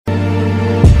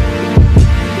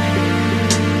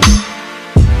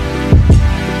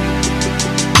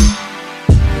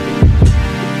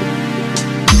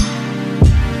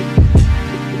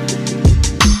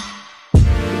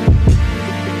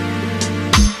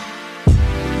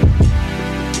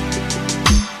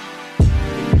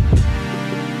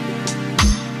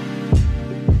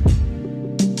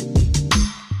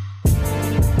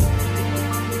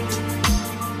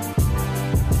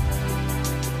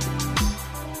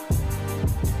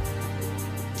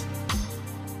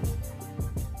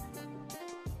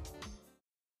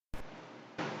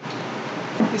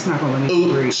It's not gonna let me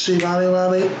breathe. Ooh, she wally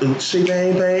wally, ooh, she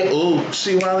bang bang, ooh,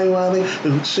 she wally wally,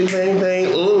 ooh, she bang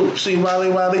bang, ooh, she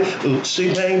wally wally, ooh,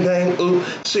 she bang bang, ooh,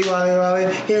 she wally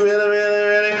wally. He really, really,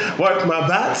 really worked my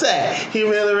body. He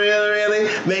really, really, really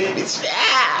make me shout.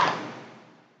 I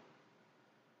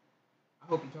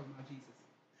hope you're talking about Jesus.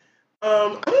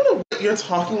 I don't know what you're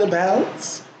talking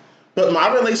about, but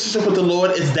my relationship with the Lord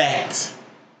is that.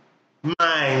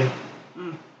 Mine.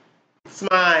 It's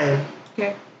mine.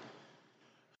 Okay.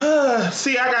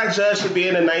 See, I got judged for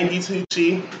being a 92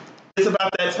 G. It's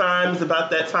about that time. It's about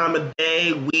that time of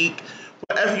day, week,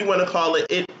 whatever you want to call it.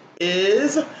 It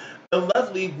is a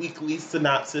lovely weekly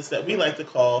synopsis that we like to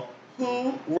call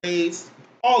Who Raised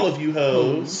All of You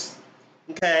Hoes?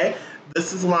 Okay.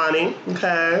 This is Lonnie.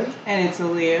 Okay. And it's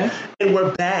Aaliyah. And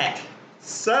we're back.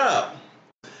 So,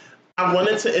 I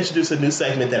wanted to introduce a new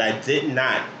segment that I did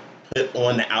not put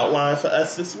on the outline for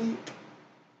us this week.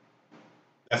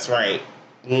 That's right.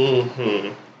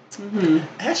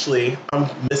 Actually, I'm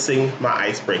missing my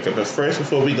icebreaker. But first,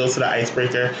 before we go to the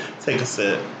icebreaker, take a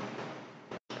sip.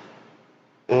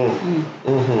 Condom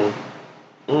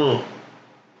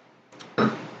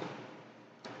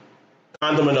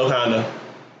or no condom?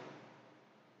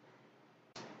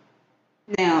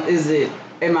 Now, is it?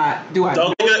 Am I? Do I?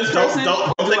 Don't think of the person?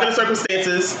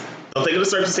 circumstances. Don't think of the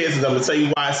circumstances. I'm gonna tell you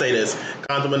why I say this.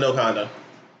 Condom or no condom?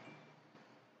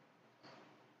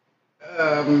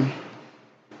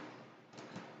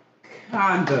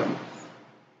 Condom.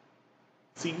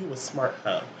 See, you a smart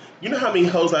hoe. You know how many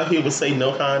hoes out here would say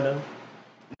no condom?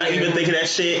 Not even thinking that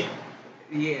shit.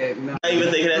 Yeah, no. Not even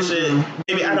thinking that shit.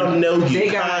 Maybe I don't know you. They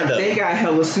got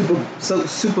hella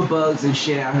super bugs and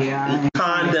shit out here.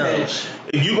 Condom.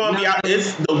 If you gonna be out,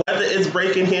 the weather is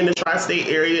breaking here in the tri-state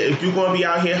area. If you gonna be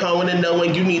out here hoeing and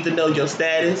knowing, you need to know your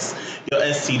status, your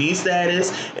STD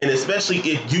status, and especially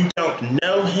if you don't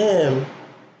know him,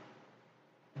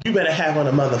 you better have on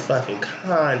a motherfucking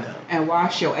condom. And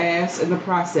wash your ass in the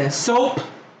process. Soap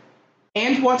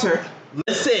and water.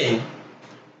 Listen.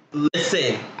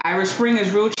 Irish Spring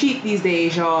is real cheap these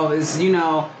days, y'all. Is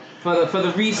for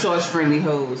the resource friendly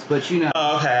hoes, but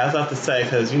Oh, okay, I was about to say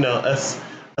because us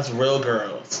real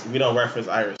girls, we don't reference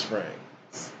Irish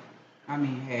Springs. I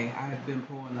mean, hey, I have been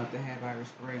poor enough to have Irish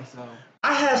Spring, so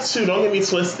I have too. Don't get me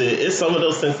twisted. It's some of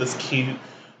those scents that's cute,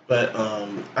 but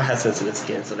I have sensitive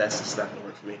skin, so that's just not gonna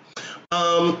work for me.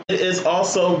 It is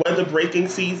also weather breaking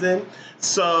season,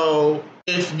 so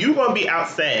if you gonna be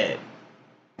outside,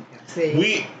 if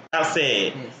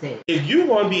you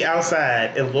want to be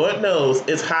outside, and Lord knows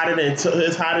it's hotter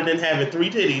than having 3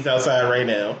 titties outside right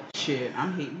now. Shit,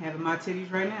 I'm hating having my titties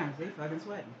right now. They fucking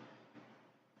sweating.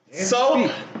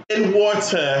 Soap and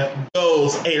water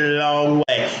goes a long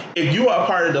way. If you are a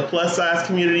part of the plus size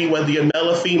community, whether you're male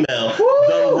or female,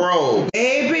 the robes,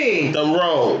 baby, the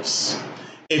robes.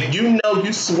 If you know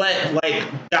you sweat like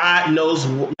God knows,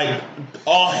 like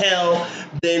all hell,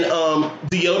 then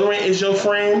deodorant is your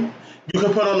friend. You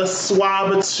can put on a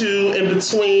swab or 2 in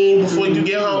between before you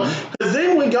get home. Because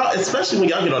then especially when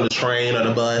y'all get on the train or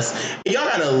the bus, and y'all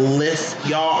gotta lift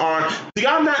y'all arm. Do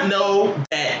y'all not know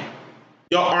that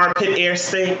your armpit air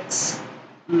stinks?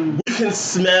 You can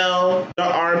smell your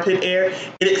armpit air,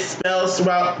 and it smells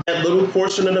throughout that little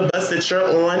portion of the bus that you're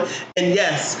on. And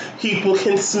yes, people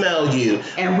can smell you.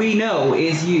 And we know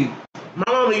it's you. My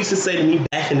mama used to say to me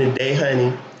back in the day,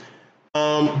 honey,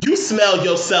 you smell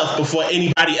yourself before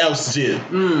anybody else do.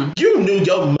 You knew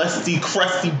your musty,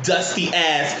 crusty, dusty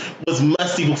ass was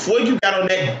musty before you got on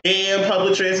that damn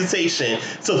public transportation.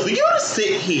 So for you to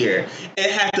sit here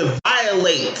and have to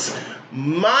violate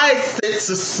my sense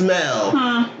of smell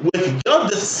with your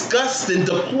disgusting,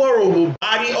 deplorable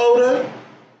body odor,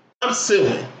 I'm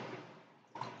suing.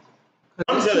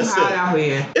 I'm gonna sue. Hot out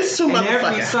here. It's too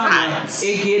motherfucking hot. Every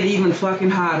summer, it get even fucking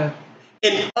hotter.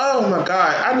 And oh my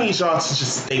God, I need y'all to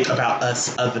just think about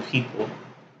us other people.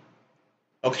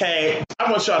 Okay?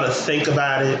 I want y'all to think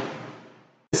about it.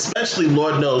 Especially,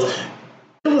 Lord knows,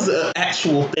 there was an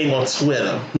actual thing on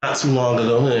Twitter not too long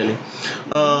ago, honey.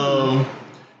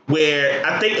 Where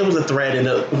I think it was a thread, and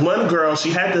one girl, she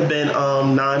had to have been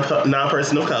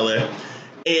non-person of color,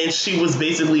 and she was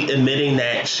basically admitting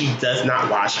that she does not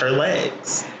wash her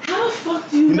legs. How the fuck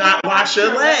do you not wash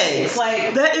your legs?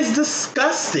 Like, that is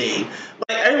disgusting.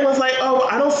 Like, everyone's like, oh,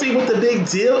 I don't see what the big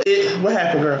deal is. What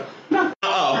happened, girl? No.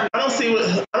 I don't see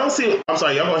what. I'm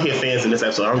sorry, y'all gonna hear fans in this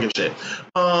episode. I don't give a shit.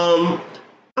 I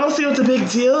don't see what the big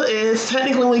deal is.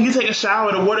 Technically, when you take a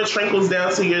shower, the water trickles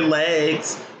down to your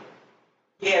legs.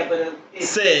 Yeah, but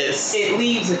sis, it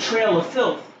leaves a trail of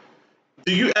filth.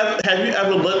 Have you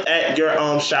ever looked at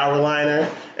your shower liner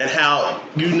and how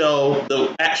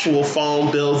the actual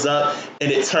foam builds up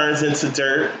and it turns into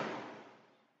dirt?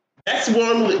 That's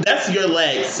your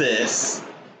leg, sis.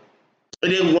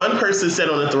 And then one person said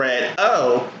on the thread,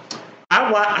 "Oh,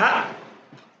 I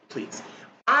please,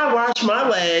 I wash my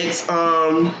legs.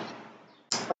 I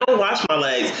don't wash my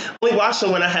legs. I only wash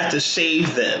them when I have to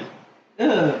shave them."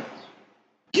 Ugh.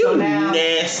 You so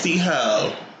nasty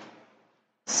hoe.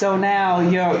 So now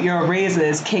your razor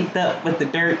is caked up with the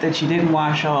dirt that you didn't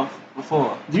wash off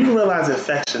before. You realize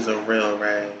infections are real,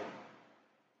 right?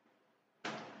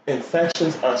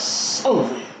 Infections are so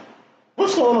real.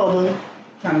 What's going on, honey?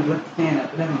 Trying to lift the fan up,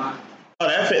 but never mind. Oh,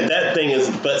 that thing is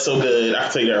but so good. I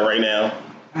can tell you that right now.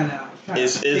 I know.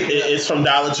 It's from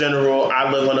Dollar General.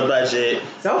 I live on a budget.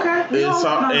 It's okay.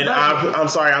 I'm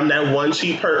sorry. I'm that one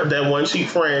cheap friend.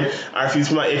 I refuse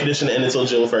to put my air conditioner in until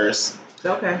June 1st. It's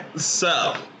okay.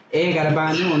 So. Ed got to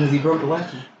buy a new one because he broke the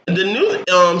last one. The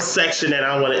new section that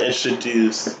I want to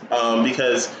introduce,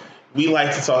 because we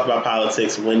like to talk about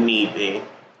politics when need be.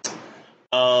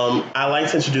 I like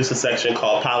to introduce a section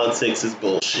called "Politics is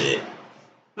Bullshit."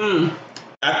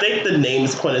 I think the name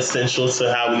is quintessential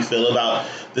to how we feel about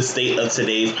the state of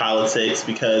today's politics,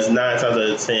 because 9 times out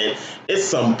of 10, it's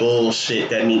some bullshit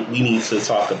that we need to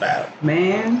talk about.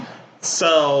 Man.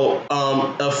 So,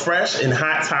 a fresh and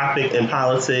hot topic in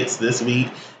politics this week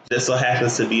just so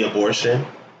happens to be abortion.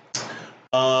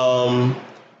 So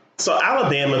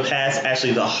Alabama passed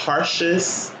actually the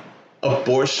harshest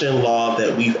abortion law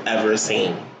that we've ever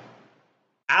seen.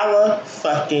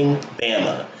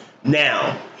 Alabama.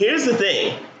 Now, here's the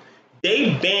thing.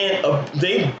 They ban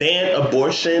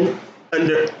abortion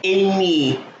under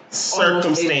any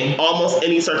circumstance, almost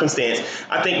any circumstance.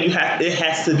 I think it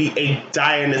has to be a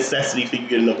dire necessity for you to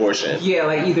get an abortion. Yeah,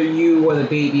 like either you or the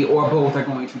baby or both are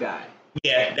going to die.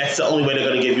 Yeah, that's the only way they're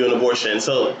going to give you an abortion.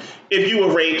 So if you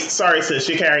were raped, sorry sis,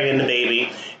 you're carrying the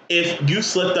baby. If you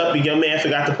slipped up and your man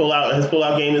forgot to pull out and his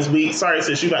pull-out game is weak, sorry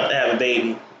sis, you about to have a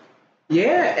baby.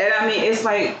 Yeah, and I mean, it's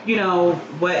like,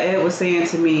 what Ed was saying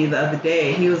to me the other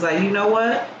day. He was like, you know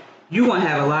what? You going to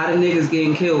have a lot of niggas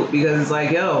getting killed because it's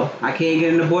like, yo, I can't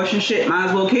get an abortion, shit, might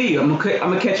as well kill you. I'm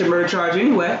gonna catch a murder charge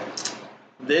anyway.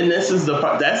 Then this is the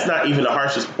part, that's not even the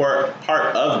harshest part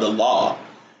of the law.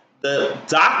 The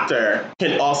doctor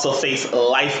can also face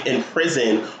life in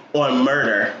prison on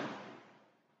murder.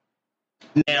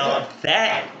 Now,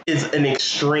 that is an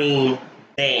extreme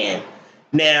ban.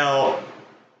 Now,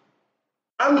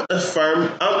 I'm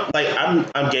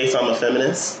gay, so I'm a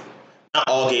feminist. Not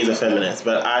all gays are feminists,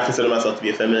 but I consider myself to be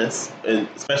a feminist, and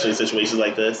especially in situations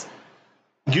like this.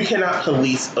 You cannot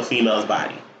police a female's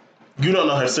body. You don't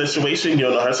know her situation, you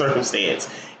don't know her circumstance.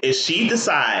 If she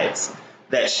decides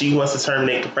that she wants to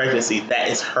terminate the pregnancy, that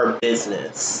is her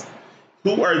business.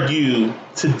 Who are you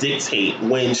to dictate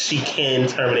when she can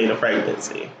terminate a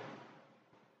pregnancy?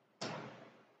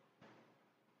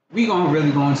 We gonna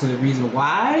really go into the reason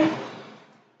why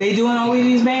they doing all of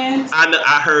these bans?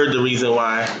 I heard the reason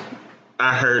why.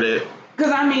 I heard it.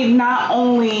 Because, I mean, not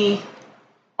only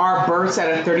are births at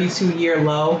a 32-year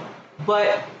low,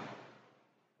 but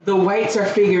the whites are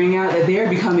figuring out that they're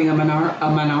becoming a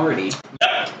minority.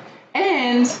 Yep.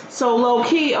 And so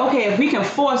low-key, okay, if we can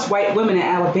force white women in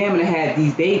Alabama to have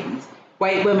these babies,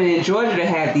 white women in Georgia to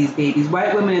have these babies,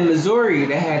 white women in Missouri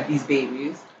to have these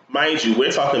babies. Mind you,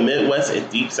 we're talking Midwest and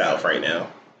Deep South right now.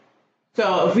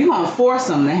 So if we're going to force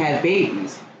them to have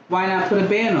babies, why not put a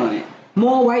ban on it?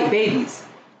 More white babies.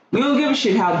 We don't give a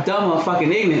shit how dumb or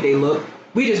fucking ignorant they look.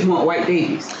 We just want white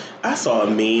babies. I saw a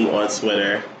meme on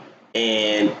Twitter,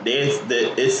 and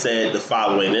it said the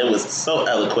following. It was so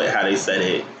eloquent how they said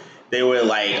it. They were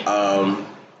like,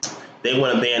 they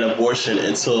want to ban abortion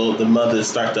until the mothers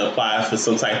start to apply for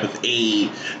some type of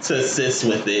aid to assist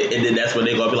with it, and then that's when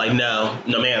they're gonna be like, no,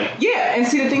 ma'am. Yeah, and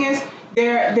see the thing is,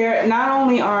 they're not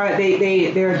only are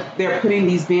they're putting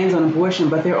these bans on abortion,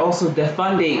 but they're also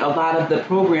defunding a lot of the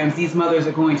programs these mothers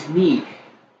are going to need.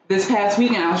 This past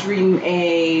weekend, I was reading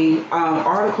a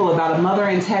article about a mother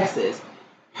in Texas.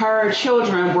 Her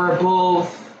children were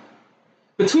both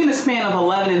between the span of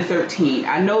 11 and 13.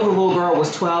 I know the little girl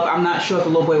was 12. I'm not sure if the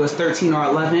little boy was 13 or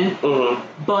 11.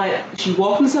 Mm-hmm. But she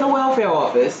walked into the welfare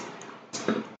office.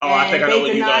 Oh, I think I know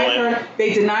where you're going.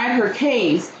 They denied her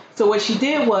case. So what she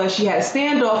did was she had a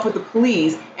standoff with the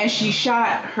police, and she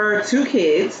shot her 2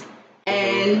 kids,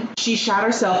 and she shot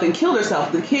herself and killed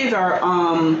herself. The kids are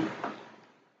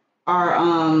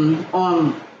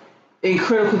in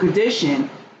critical condition,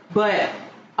 but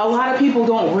a lot of people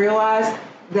don't realize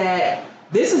that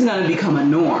this is going to become a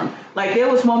norm. Like,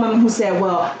 there was one woman who said,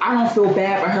 well, I don't feel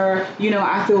bad for her.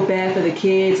 I feel bad for the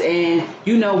kids. And,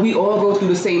 we all go through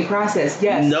the same process.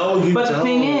 Yes. No, you But don't. The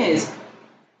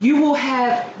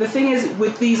thing is,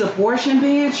 with these abortion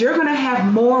bans, you're going to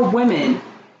have more women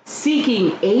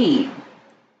seeking aid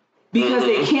because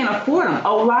they can't afford them.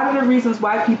 A lot of the reasons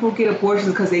why people get abortions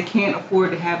is because they can't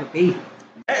afford to have a baby.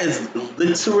 That is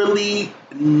literally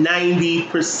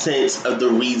 90% of the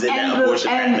reason that abortion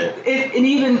happens. It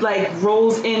even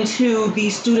rolls into the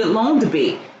student loan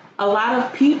debate. A lot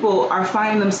of people are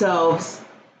finding themselves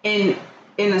in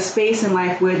a space in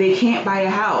life where they can't buy a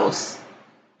house.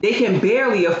 They can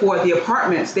barely afford the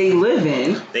apartments they live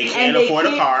in. They can't afford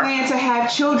a car. They can't plan to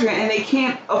have children, and they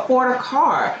can't afford a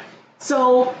car.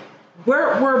 So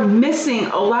we're missing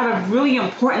a lot of really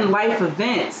important life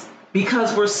events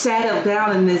because we're saddled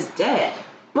down in this debt.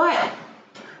 But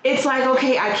it's like,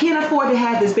 okay, I can't afford to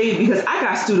have this baby because I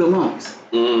got student loans.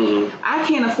 I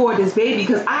can't afford this baby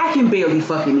because I can barely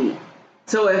fucking eat.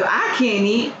 So if I can't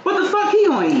eat, what the fuck he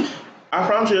gonna eat? I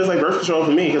promise you it's like birth control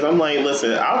for me because I'm like,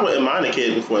 listen, I wouldn't mind a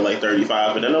kid before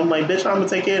 35, but then I'm like, bitch, I'm gonna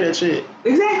take care of that shit.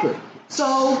 Exactly.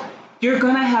 So you're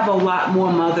gonna have a lot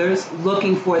more mothers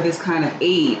looking for this kind of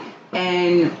aid.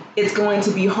 And it's going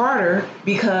to be harder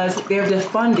because they're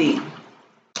defunding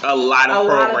a lot of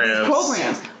these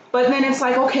programs. But then it's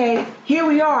like, okay, here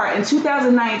we are in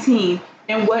 2019,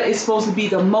 and what is supposed to be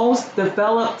the most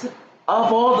developed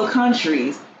of all the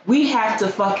countries, we have to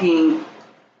fucking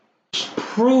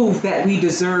prove that we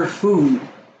deserve food.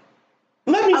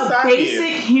 Let me stop you. A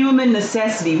basic human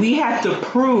necessity. We have to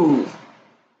prove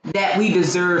that we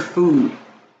deserve food.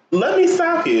 Let me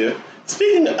stop you.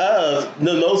 Speaking of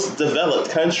the most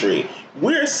developed country,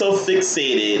 we're so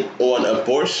fixated on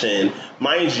abortion.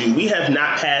 Mind you, we have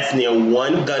not passed near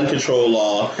one gun control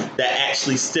law that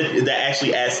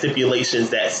actually adds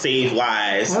stipulations that save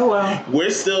lives. Oh well.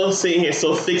 We're still sitting here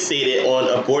so fixated on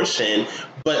abortion,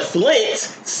 but Flint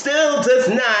still does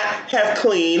not have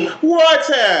clean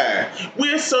water.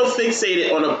 We're so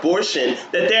fixated on abortion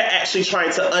that they're actually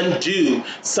trying to undo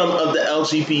some of the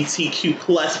LGBTQ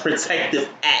plus protective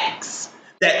acts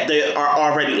that they are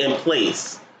already in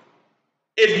place.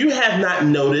 If you have not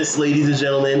noticed, ladies and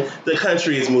gentlemen, the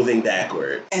country is moving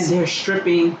backwards. And they're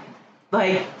stripping.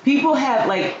 People have,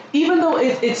 even though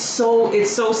it's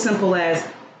so simple as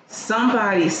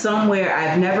somebody somewhere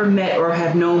I've never met or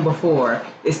have known before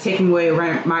is taking away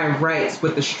my rights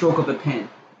with the stroke of a pen.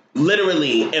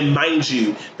 Literally, and mind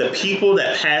you, the people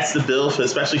that passed the bill,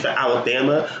 especially for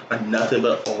Alabama, are nothing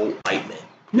but old white men.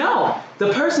 No,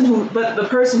 the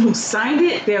person who signed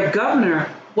it, their governor,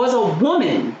 was a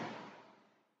woman.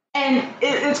 And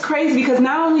it's crazy because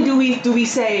not only do we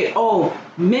say, oh,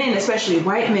 men, especially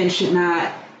white men, should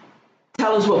not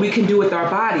tell us what we can do with our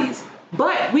bodies,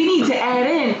 but we need to add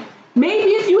in,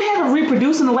 maybe if you haven't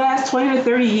reproduced in the last 20 or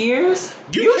 30 years,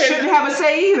 you shouldn't have a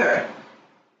say either.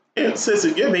 And since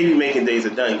your baby making days are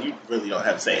done, you really don't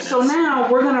have a say in it. So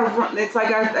now we're going to run, it's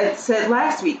like I said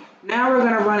last week, now we're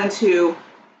going to run into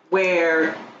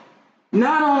where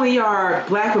not only are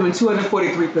black women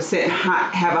 243%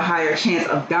 have a higher chance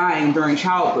of dying during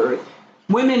childbirth,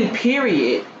 women,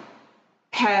 period,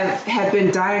 have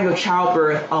been dying of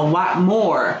childbirth a lot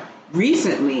more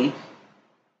recently.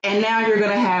 And now you're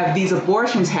going to have these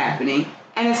abortions happening,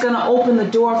 and it's going to open the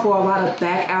door for a lot of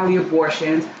back alley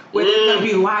abortions where there's going to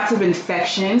be lots of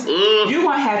infections. You're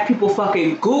going to have people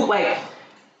fucking Google, like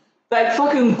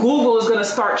fucking Google is going to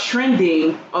start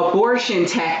trending abortion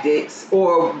tactics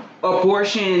or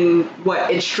abortion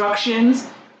instructions,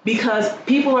 because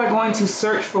people are going to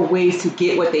search for ways to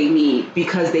get what they need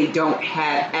because they don't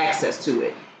have access to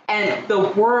it. And the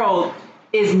world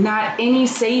is not any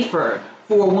safer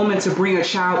for a woman to bring a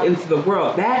child into the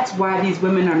world. That's why these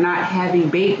women are not having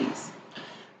babies.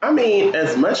 I mean,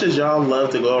 as much as y'all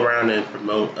love to go around and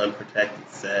promote unprotected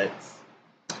sex,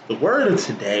 the word of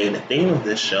today, the theme of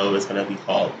this show is going to be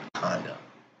called condom.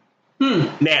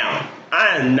 Now,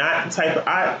 I am not the type of,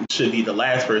 I should be the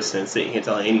last person sitting here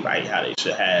telling anybody how they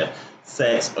should have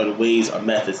sex or the ways or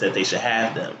methods that they should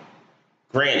have them.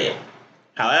 Granted.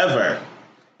 However,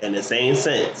 in the same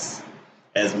sense,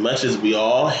 as much as we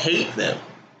all hate them,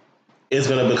 it's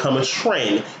going to become a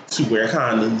trend to wear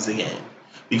condoms again.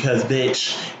 Because,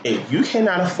 bitch, if you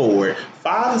cannot afford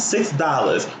 $5 to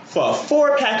 $6 for a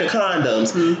 4-pack of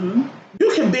condoms,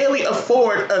 you can barely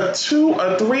afford a 2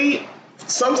 or 3,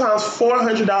 sometimes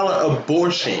 $400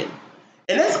 abortion.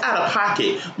 And that's out of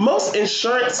pocket. Most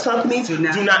insurance companies do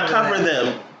not cover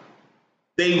them.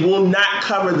 They will not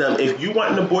cover them. If you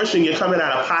want an abortion, you're coming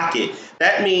out of pocket.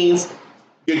 That means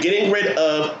you're getting rid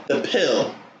of the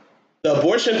pill. The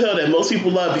abortion pill that most people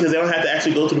love because they don't have to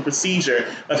actually go through the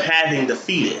procedure of having the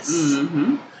fetus.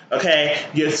 Mm-hmm. Okay,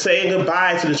 you're saying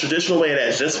goodbye to the traditional way that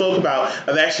I just spoke about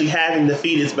of actually having the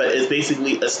fetus, but it's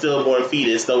basically a stillborn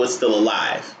fetus, though it's still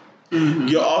alive. Mm-hmm.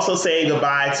 You're also saying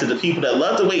goodbye to the people that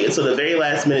love to wait until the very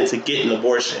last minute to get an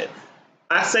abortion.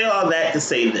 I say all that to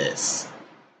say this.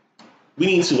 We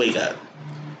need to wake up.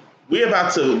 We're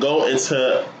about to go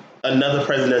into another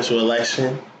presidential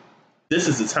election. This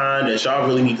is the time that y'all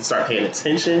really need to start paying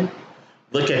attention.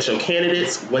 Look at your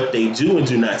candidates, what they do and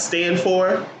do not stand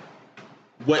for,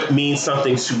 what means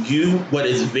something to you, what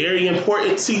is very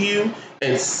important to you,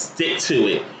 and stick to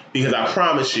it. Because I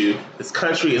promise you, this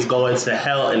country is going to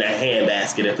hell in a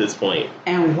handbasket at this point.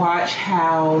 And watch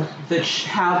how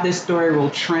this story will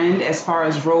trend as far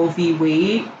as Roe v.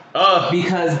 Wade.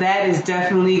 Because that is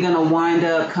definitely going to wind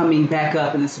up coming back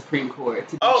up in the Supreme Court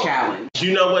to be challenged.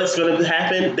 You know what's going to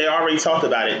happen? They already talked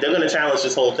about it. They're going to challenge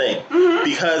this whole thing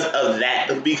because of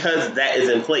that. Because that is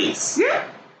in place. Yeah.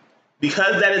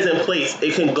 Because that is in place,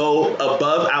 it can go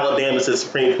above Alabama to the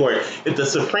Supreme Court. If the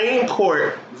Supreme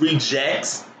Court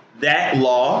rejects that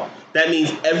law, that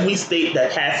means every state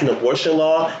that passed an abortion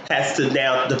law has to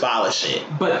now abolish it.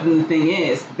 But the thing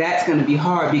is, that's going to be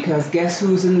hard because guess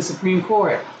who's in the Supreme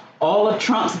Court? All of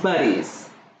Trump's buddies.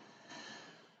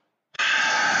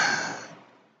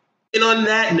 And on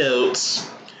that note,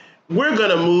 we're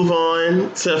going to move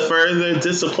on to further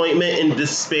disappointment and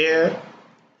despair.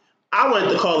 I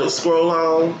wanted to call it scroll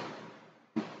on,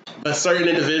 but certain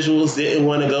individuals didn't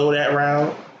want to go that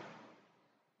route.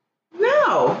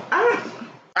 No,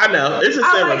 I know. It's just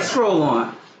I like scroll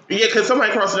on. Yeah, because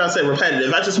somebody crossed it out and said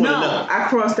repetitive. I just want to know. I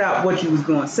crossed out what you was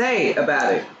going to say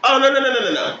about it. Oh,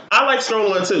 no. I like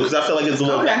scroll on too because I feel like it's a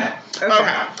little better.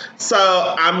 Okay.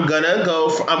 So I'm going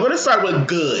to start with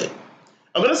good.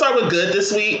 I'm going to start with good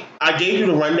this week. I gave you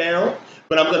the rundown,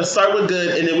 but I'm going to start with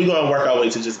good and then we're going to work our way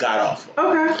to just god awful.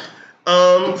 Okay.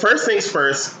 First things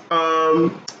first.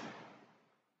 Blac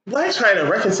Chyna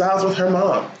reconciles with her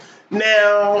mom.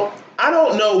 Now, I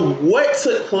don't know what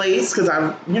took place because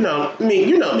you know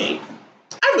me.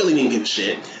 I really didn't give a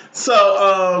shit.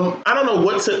 So, I don't know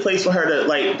what took place for her to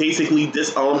like basically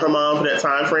disown her mom for that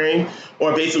time frame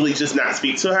or basically just not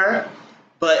speak to her.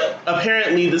 But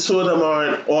apparently the two of them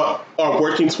are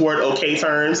working toward okay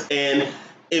terms. And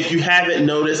if you haven't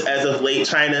noticed as of late,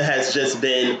 Chyna has just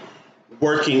been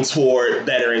working toward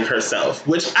bettering herself,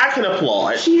 which I can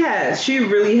applaud. She has. She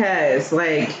really has.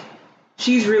 Like,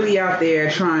 she's really out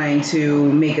there trying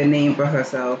to make a name for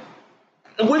herself.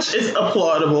 Which is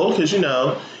applaudable because,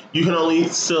 you can only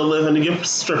still live in your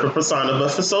stripper persona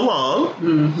but for so long.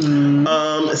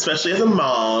 Mm-hmm. Especially as a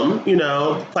mom,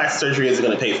 plastic surgery isn't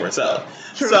going to pay for itself.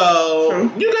 True. So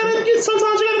sometimes you gotta be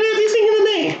a decent human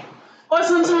being. Or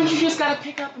sometimes you just gotta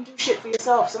pick up and do shit for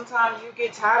yourself. Sometimes you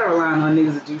get tired of relying on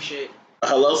niggas to do shit.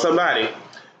 Hello, somebody.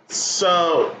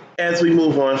 So as we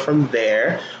move on from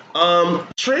there,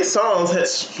 Trey Songz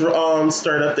has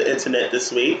stirred up the internet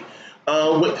this week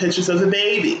with pictures of the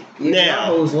baby. Yeah, now,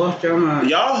 y'all hoes lost your mind.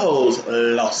 Y'all hoes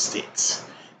lost it.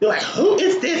 You're like, who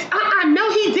is this?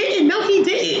 No, he didn't. No, he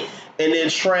didn't. And then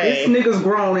Trey... This nigga's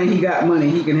grown and he got money.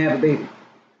 He can have a baby.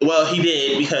 Well, he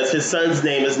did because his son's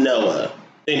name is Noah.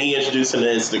 And he introduced him to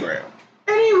Instagram.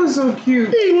 And he was so cute.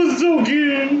 He was so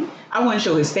cute. I wouldn't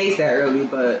show his face that early,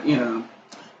 but, To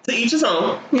each his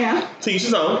own. Yeah. To each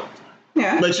his own.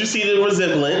 Yeah. But you see the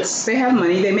resemblance. They have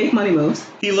money. They make money moves.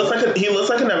 He looks like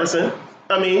an Emerson.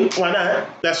 I mean, why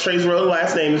not? That's Trey's real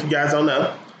last name if you guys don't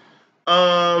know.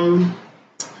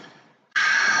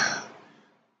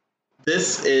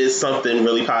 This is something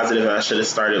really positive and I should have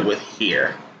started with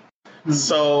here. Mm-hmm.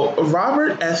 So,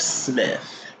 Robert F.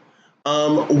 Smith.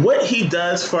 What he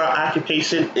does for our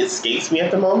occupation escapes me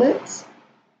at the moment.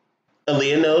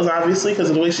 Aaliyah knows, obviously, because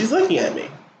of the way she's looking at me.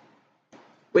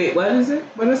 Wait, what is it?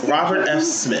 What is it? Robert F.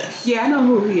 Smith. Yeah, I know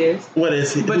who he is. What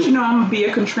is he? But I'm going to be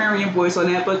a contrarian voice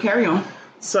on that, but carry on.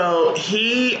 So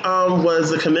he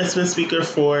was the commencement speaker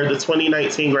for the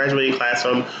 2019 graduating class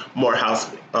from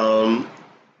Morehouse.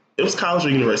 It was college or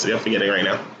university? I'm forgetting right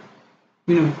now.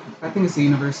 I think it's a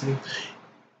university.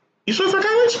 You sure for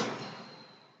college?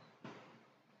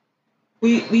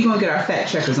 We gonna get our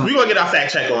fact checkers on. We gonna get our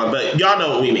fact check on, but y'all know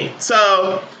what we mean.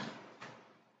 So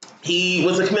he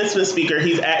was a commencement speaker.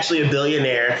 He's actually a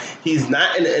billionaire. He's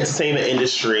not in the entertainment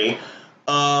industry,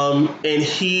 and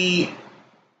he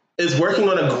is working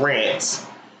on a grant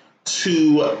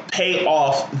to pay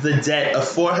off the debt of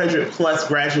 400 plus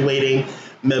graduating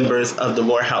members of the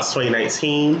Morehouse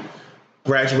 2019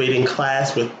 graduating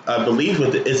class with, I believe,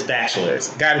 it's bachelors.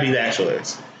 Got to be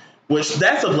bachelors. Which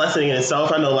that's a blessing in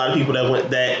itself. I know a lot of people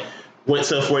that went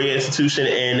to a 4-year institution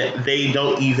and they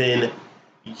don't even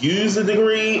use a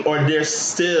degree, or they're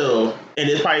still, and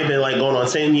it's probably been like going on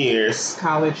 10 years.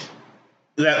 College.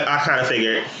 That I kind of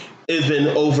figured. It's been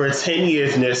over 10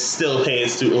 years and they're still paying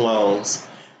student loans.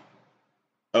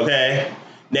 Okay?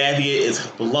 Navient is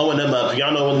blowing them up.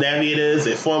 Y'all know what Navient is?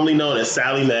 It's formerly known as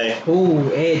Sally Mae.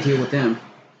 Ooh, Ed deal with them.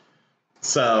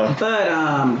 So. But,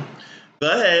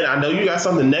 go ahead. I know you got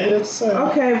something negative to say.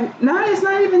 Okay. No, it's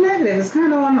not even negative. It's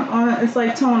kind of on it's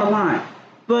like towing the line.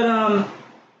 But,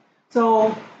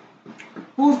 so,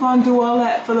 who's going to do all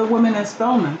that for the women in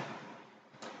Spelman?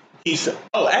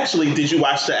 Actually, did you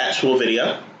watch the actual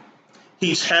video?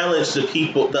 He challenged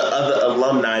the other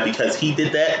alumni, because he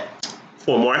did that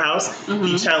for Morehouse. Mm-hmm.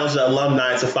 He challenged the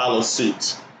alumni to follow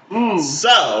suit.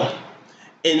 So,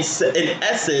 in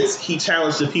essence, he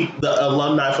challenged the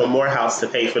alumni from Morehouse to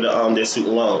pay for their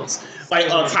student loans, like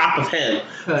on top of him.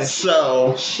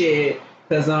 So shit,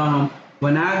 because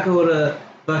when I go to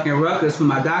fucking Rutgers for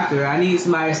my doctor, I need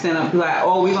somebody to stand up and be like,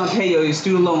 "Oh, we're gonna pay your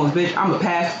student loans, bitch. I'm gonna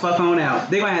pass the fuck on out."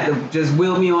 They're gonna have to just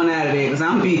wheel me on out of there, because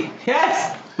I'm gonna be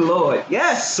yes, Lord,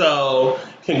 yes. So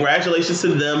congratulations to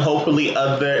them. Hopefully,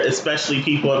 especially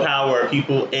people in power,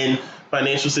 people in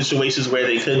financial situations where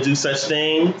they could do such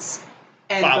things.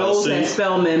 And those at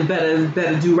Spelman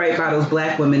better do right by those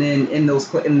black women in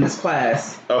this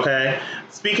class. Okay.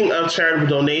 Speaking of charitable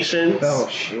donations. Oh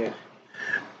shit.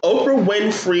 Oprah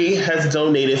Winfrey has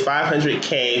donated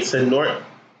 $500K to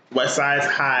Northwest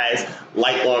High's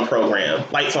Lights On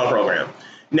program.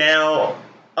 Now,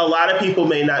 a lot of people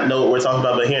may not know what we're talking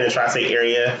about, but here in the Tri-State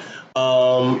area,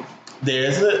 there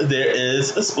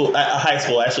is a school, a high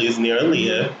school actually is near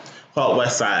Aaliyah, called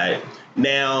Westside.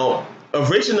 Now,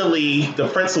 originally, the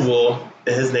principal,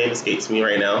 and his name escapes me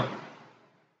right now.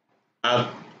 I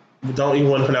don't even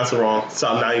want to pronounce it wrong, so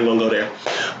I'm not even going to go there.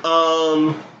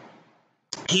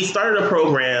 He started a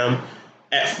program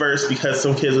at first because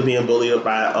some kids were being bullied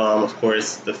by, of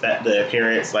course, the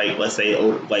appearance, like, let's say,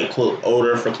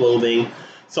 odor for clothing,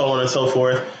 so on and so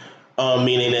forth,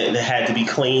 meaning that it had to be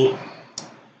clean.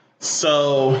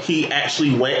 So he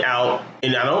actually went out,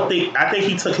 and I think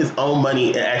he took his own money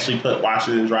and actually put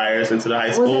washers and dryers into the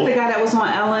high school. Was it the guy that was on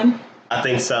Ellen? I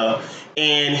think so.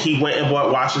 And he went and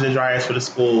bought washers and dryers for the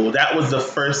school. That was the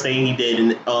first thing he did,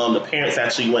 and the parents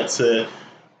actually went to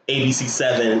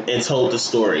ABC7 and told the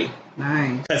story.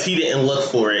 Nice. Because he didn't look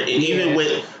for it. And even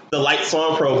with the Lights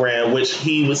On program, which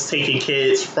he was taking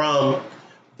kids from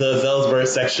the Velsburg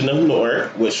section of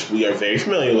Newark, which we are very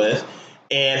familiar with,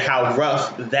 and how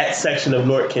rough that section of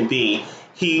Newark can be.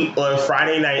 He, on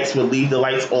Friday nights, would leave the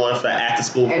lights on for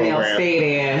after-school program. And they'll stay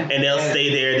there. And they'll stay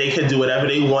there. They could do whatever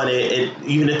they wanted. And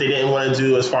even if they didn't want to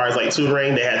do as far as like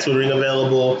tutoring, they had tutoring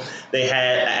available. They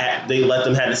let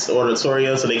them have this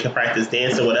auditorium so they could practice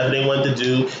dance and whatever they wanted to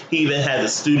do. He even had a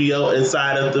studio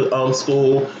inside of the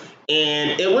school.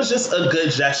 And it was just a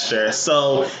good gesture.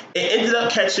 So it ended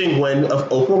up catching wind of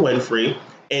Oprah Winfrey,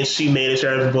 and she made a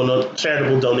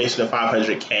charitable donation of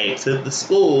 $500K to the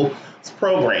school's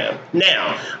program.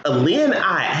 Now, Aaliyah and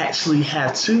I actually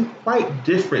have two quite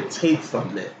different takes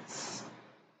on this.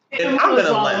 And I'm going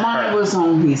to let her. Mine was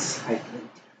only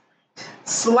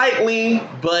slightly,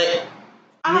 but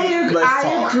I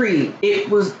agree.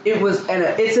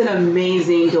 It's an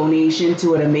amazing donation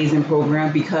to an amazing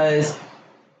program, because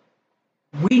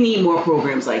we need more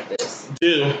programs like this.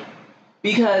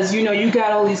 Because, you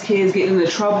got all these kids getting into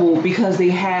trouble because they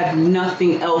have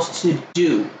nothing else to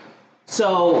do.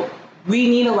 So we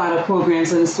need a lot of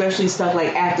programs, and especially stuff like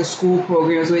after school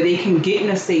programs where they can get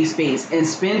in a safe space and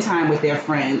spend time with their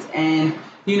friends and,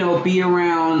 be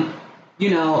around,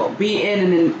 be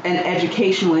in an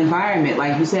educational environment.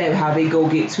 Like you said, how they go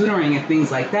get tutoring and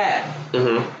things like that.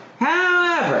 Mm-hmm.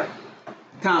 However,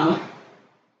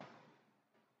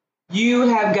 you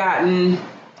have gotten...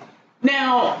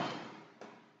 Now...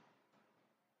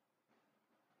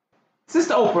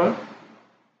 Sister Oprah,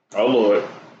 oh Lord,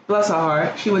 bless her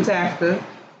heart, she went to Africa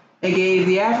and gave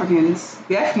the African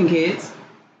kids,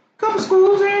 a couple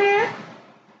schools here and there.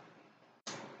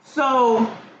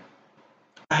 So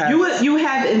you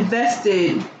have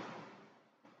invested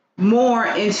more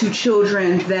into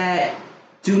children that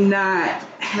do not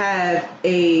have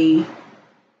a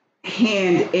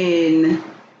hand in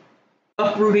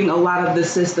uprooting a lot of the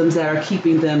systems that are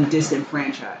keeping them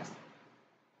disenfranchised.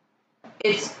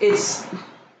 It's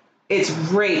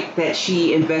great that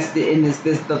she invested in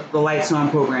the Lights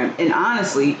On program, and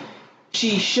honestly,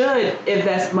 she should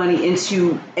invest money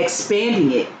into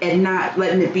expanding it and not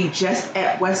letting it be just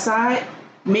at Westside.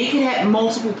 Make it at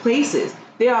multiple places.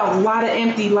 There are a lot of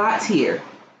empty lots here.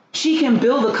 She can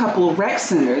build a couple of rec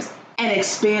centers and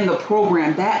expand the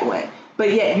program that way.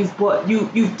 But yet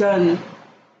you've done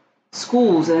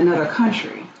schools in another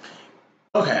country.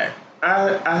 Okay.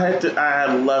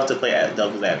 I love to play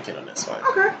devil's advocate on this one.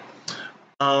 Okay.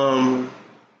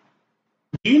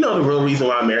 Do you know the real reason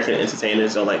why American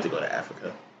entertainers don't like to go to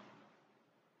Africa?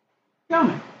 Tell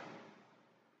me.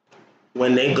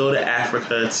 When they go to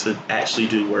Africa to actually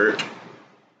do work,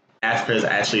 Africa is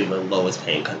actually the lowest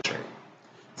paying country.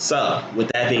 So, with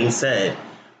that being said,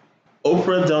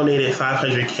 Oprah donated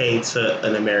 $500K to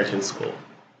an American school.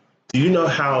 Do you know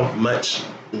how much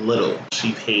little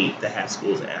she paid to have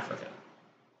schools in Africa?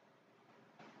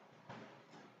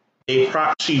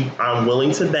 I'm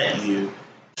willing to bet you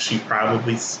she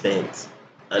probably spent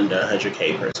under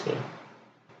 $100K per school.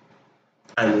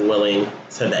 I'm willing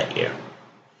to bet you.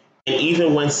 And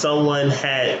even when someone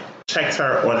had checked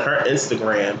her on her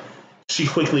Instagram, she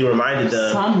quickly reminded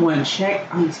them. Someone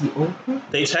checked Auntie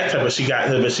Oprah? They checked her, but she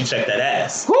checked that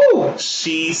ass. Who?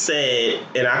 She said,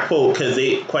 and I quote, because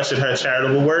they questioned her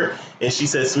charitable work, and she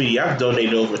said, "Sweetie, I've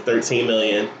donated over $13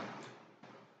 million.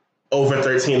 Over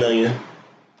 $13 million.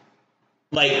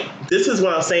 Like, this is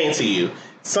what I'm saying to you.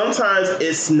 Sometimes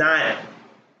it's not,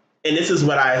 and this is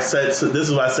what I said. So this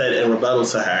is what I said in rebuttal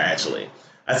to her. Actually,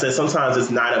 I said sometimes it's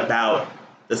not about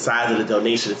the size of the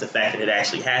donation; it's the fact that it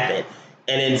actually happened.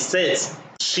 And in a sense,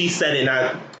 she said it. And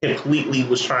I completely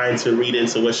was trying to read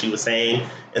into what she was saying,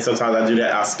 and sometimes I do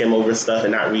that. I'll skim over stuff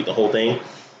and not read the whole thing.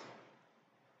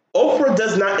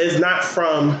 Oprah is not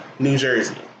from New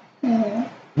Jersey.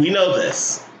 Mm-hmm. We know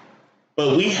this,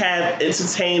 but we have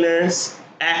entertainers,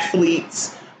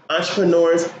 athletes,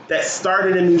 entrepreneurs that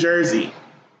started in New Jersey.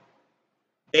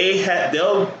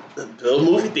 They'll build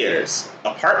movie theaters,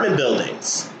 apartment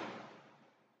buildings,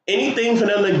 anything for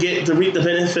them to reap the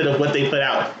benefit of what they put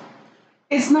out.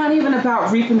 It's not even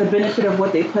about reaping the benefit of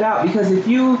what they put out, because if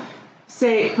you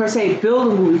build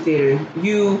a movie theater,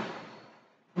 you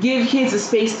give kids a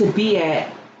space to be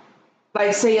at,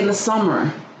 like say in the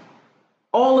summer.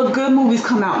 All the good movies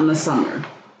come out in the summer.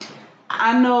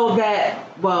 I know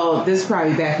that, well, this is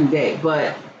probably back in the day,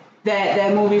 but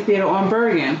that movie theater on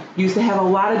Bergen used to have a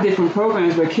lot of different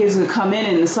programs where kids would come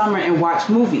in the summer and watch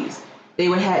movies. They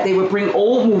would bring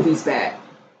old movies back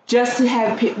just to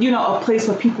have, a place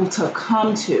for people to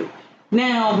come to.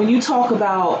 Now, when you talk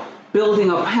about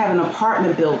having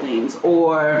apartment buildings,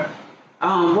 or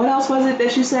what else was it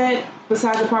that you said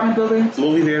besides apartment buildings?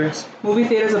 Movie theaters. Movie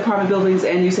theaters, apartment buildings,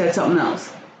 and you said something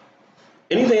else.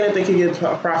 Anything that they can get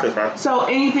a profit from. So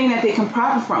anything that they can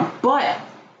profit from. But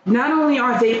not only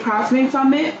are they profiting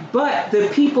from it, but the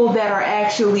people that are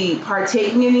actually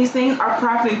partaking in these things are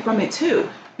profiting from it too.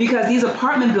 Because these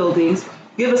apartment buildings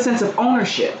give a sense of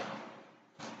ownership.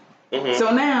 Mm-hmm.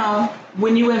 So now,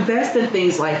 when you invest in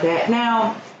things like that,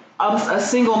 now a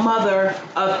single mother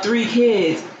of 3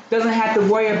 kids doesn't have to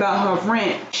worry about her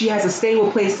rent. She has a stable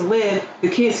place to live. The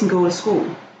kids can go to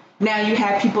school. Now you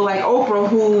have people like Oprah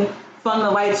who fund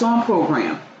the Lights On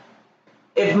program.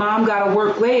 If mom got to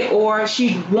work late, or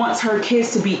she wants her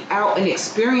kids to be out and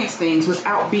experience things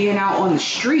without being out on the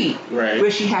street, right, where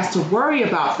she has to worry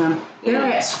about them, they're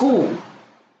at school,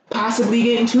 possibly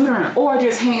getting tutoring, or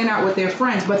just hanging out with their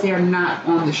friends, but they're not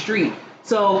on the street.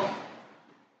 So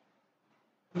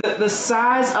the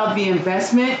size of the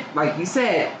investment, like you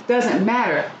said, doesn't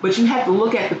matter, but you have to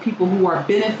look at the people who are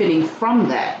benefiting from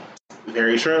that.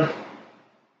 Very true.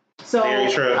 So,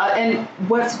 very true. And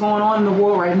what's going on in the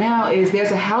world right now is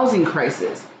there's a housing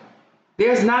crisis.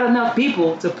 There's not enough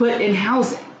people to put in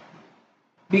housing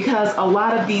because a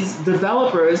lot of these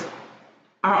developers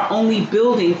are only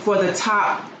building for the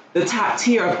top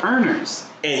tier of earners.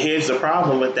 And here's the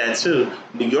problem with that too.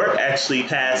 New York actually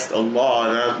passed a law,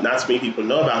 and not too many people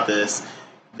know about this.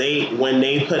 When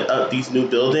they put up these new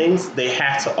buildings, they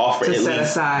have to offer at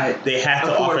least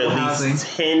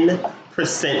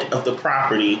 10% of the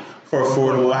property for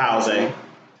affordable housing.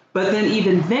 But then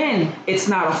even then, it's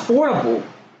not affordable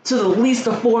to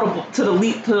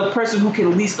the person who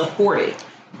can least afford it.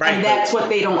 Right. And that's what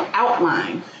they don't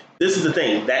outline. This is the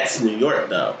thing. That's New York,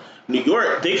 though. New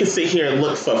York, they can sit here and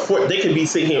they can be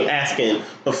sitting here asking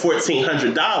for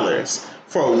 $1,400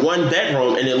 for a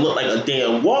 1-bedroom, and it look like a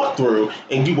damn walkthrough,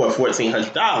 and you want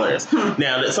 $1,400.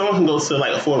 Now, someone can go to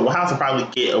like affordable house and probably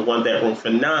get a 1-bedroom for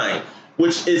 $9,000,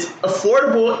 which is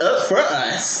affordable for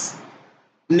us.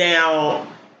 Now,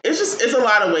 it's a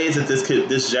lot of ways that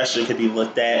this gesture could be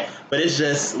looked at, but it's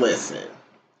just, listen,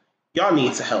 y'all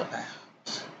need to help out.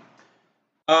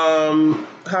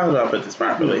 How do I put this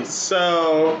properly?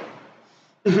 So,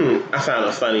 I found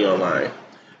it funny online.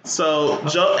 So,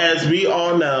 as we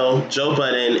all know, Joe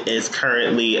Budden is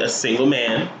currently a single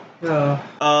man.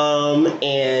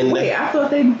 And wait, I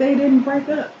thought they didn't break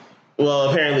up. Well,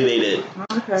 apparently they did.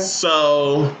 Okay.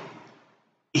 So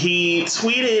he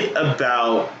tweeted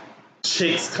about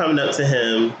chicks coming up to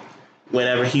him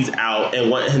whenever he's out and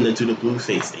wanting him to do the blue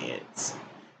face dance.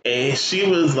 And she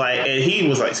was like, and he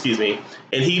was like, excuse me,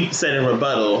 and he said in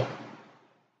rebuttal,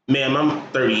 ma'am, I'm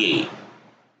 38.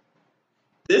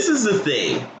 This is the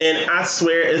thing, and I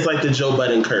swear it's like the Joe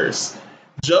Budden curse.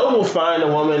 Joe will find a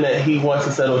woman that he wants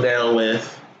to settle down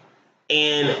with,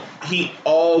 and he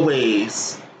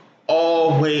always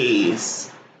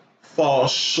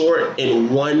falls short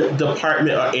in one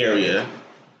department or area.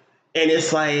 And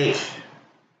it's like,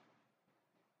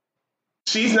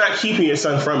 she's not keeping your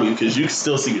son from you because you can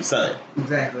still see your son.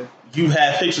 Exactly. You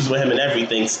have pictures with him and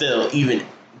everything still, even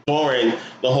during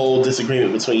the whole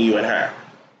disagreement between you and her.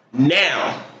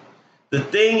 Now, the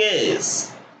thing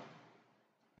is,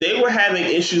 they were having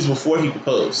issues before he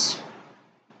proposed.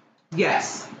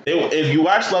 Yes. If you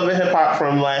watch Love and Hip Hop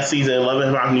from last season, Love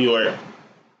and Hip Hop New York,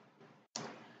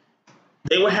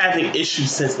 they were having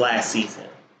issues since last season.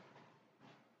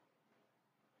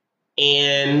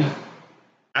 And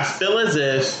I feel as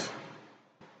if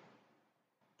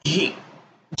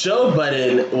Joe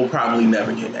Budden will probably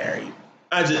never get married.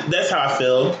 That's how I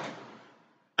feel.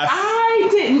 I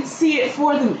didn't see it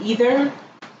for them either.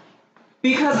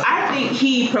 Because I think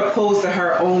he proposed to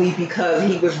her only because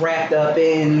he was wrapped up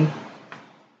in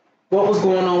what was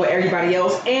going on with everybody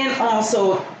else. And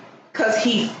also because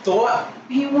he thought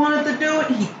he wanted to do it.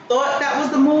 He thought that was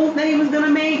the move that he was going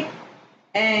to make.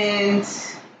 And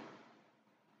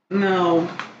no.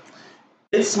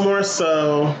 It's more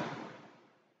so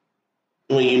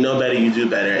when you know better, you do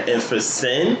better. And for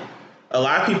Sin, a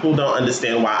lot of people don't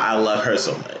understand why I love her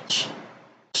so much.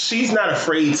 She's not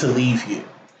afraid to leave you.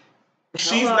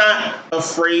 She's not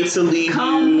afraid to leave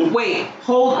you. Wait,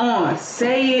 hold on.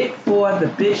 Say it for the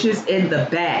bitches in the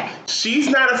back. She's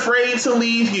not afraid to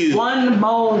leave you. One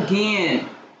more again.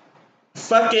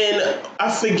 Fucking, I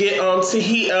forget,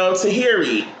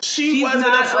 Tahiri. She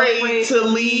wasn't afraid to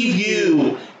leave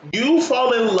you. You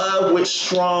fall in love with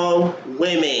strong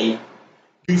women.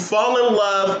 You fall in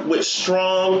love with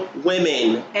strong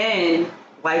women. And,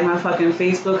 like my fucking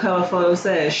Facebook cover photo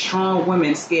says, strong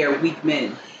women scare weak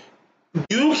men.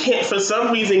 You can't, for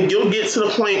some reason, you'll get to the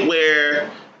point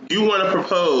where you want to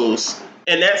propose,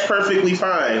 and that's perfectly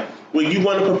fine. When you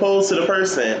want to propose to the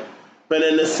person, but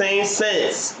in the same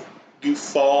sense, you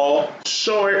fall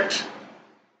short.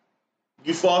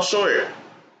 You fall short.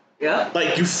 Yeah.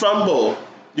 Like you fumble.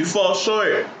 You fall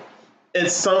short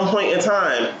at some point in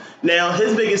time. Now,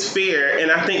 his biggest fear,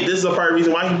 and I think this is a part of the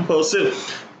reason why he proposed too,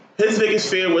 his biggest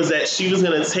fear was that she was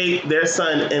going to take their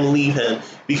son and leave him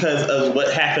because of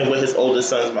what happened with his oldest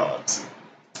son's moms.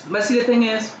 But see, the thing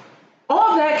is,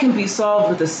 all that can be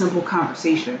solved with a simple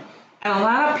conversation. And a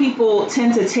lot of people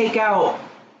tend to take out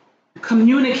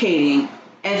communicating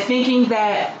and thinking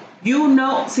that,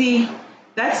 see,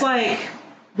 that's like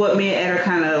what me and Ed are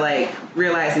kind of like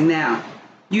realizing now.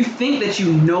 You think that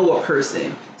you know a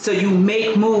person, so you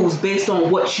make moves based on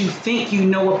what you think you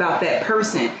know about that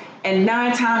person. And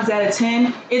 9 times out of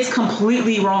 10, it's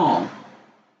completely wrong.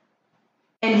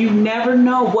 And you never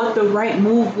know what the right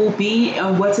move will be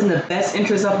and what's in the best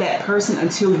interest of that person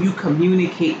until you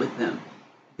communicate with them.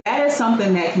 That is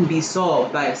something that can be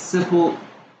solved by a simple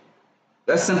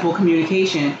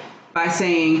communication by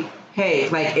saying, hey,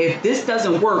 like, if this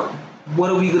doesn't work, what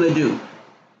are we going to do?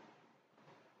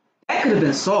 That could have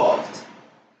been solved.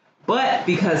 But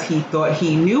because he thought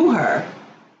he knew her,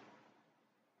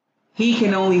 he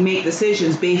can only make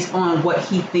decisions based on what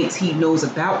he thinks he knows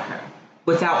about her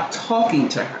without talking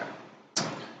to her.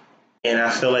 And I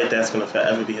feel like that's going to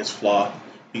forever be his flaw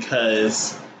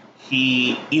because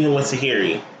even with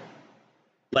Tahiri,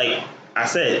 like I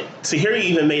said, Tahiri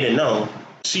even made it known.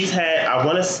 She's had, I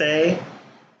want to say,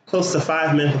 close to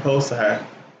 5 men propose to her.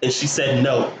 And she said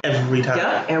no every time.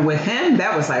 Yeah, and with him,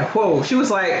 that was like, whoa. She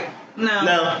was like, no.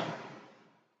 No.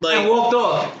 Like, and walked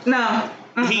off. No.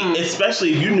 He,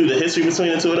 especially if you knew the history between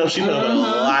the two of them, she put up a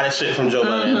lot of shit from Joe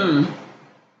Budden.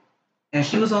 And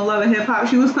she was on Love and Hip Hop.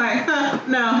 She was like,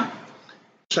 no.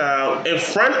 Child, in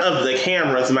front of the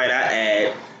cameras, might I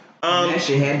add. That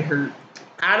shit had to hurt.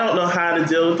 I don't know how to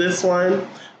deal with this one.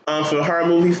 For horror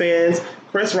movie fans,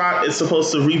 Chris Rock is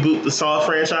supposed to reboot the Saw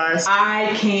franchise.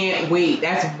 I can't wait.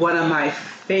 That's one of my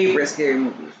favorite scary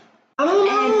movies. I don't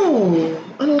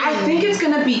know. I think it's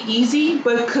going to be easy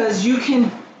because you can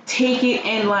take it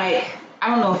and like, I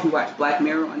don't know if you watch Black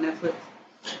Mirror on Netflix.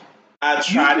 I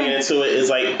tried to get into it.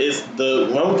 It's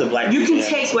the one with the black. You can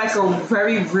take like a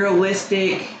very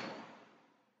realistic.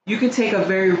 You can take a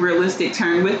very realistic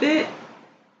turn with it,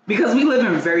 Because we live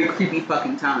in very creepy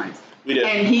fucking times. We do.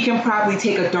 And he can probably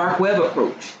take a dark web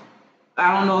approach.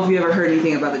 I don't know if you ever heard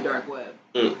anything about the dark web.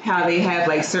 How they have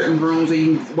like certain rooms where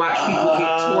you can watch people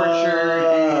get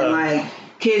tortured and like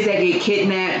kids that get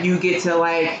kidnapped, you get to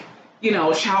like, you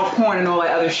know, child porn and all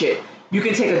that other shit. You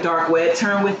can take a dark web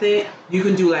turn with it. You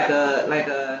can do like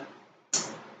a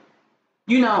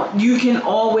you know, you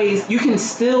can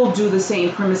still do the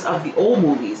same premise of the old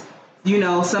movies. You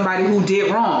know, somebody who did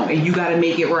wrong and you got to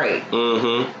make it right.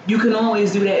 Mm-hmm. You can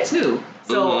always do that too.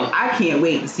 So I can't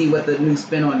wait to see what the new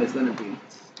spin on is going to be.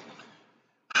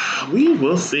 We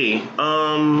will see.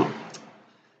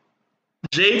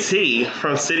 JT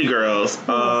from City Girls.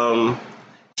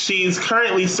 She's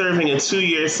currently serving a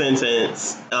 2-year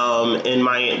sentence down in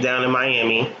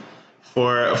Miami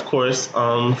for, of course,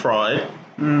 fraud.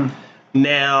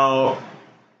 Now,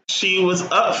 she was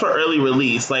up for early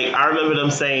release. Like, I remember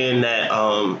them saying that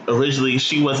originally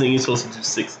she wasn't even supposed to do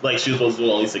she was supposed to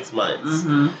do only 6 months.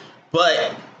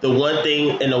 But the one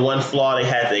thing and the one flaw they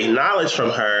had to acknowledge from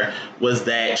her was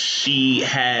that she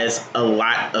has a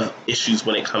lot of issues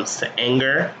when it comes to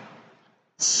anger.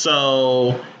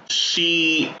 So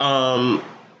she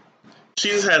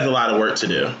just has a lot of work to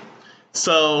do.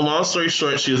 So long story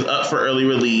short, she was up for early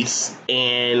release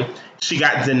and she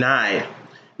got denied.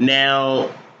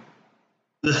 Now,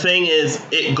 the thing is,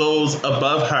 it goes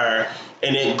above her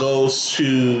and it goes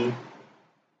to,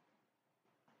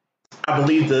 I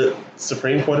believe, the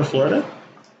Supreme Court of Florida.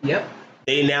 Yep.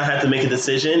 They now have to make a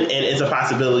decision, and it's a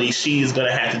possibility she's going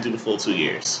to have to do the full 2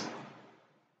 years.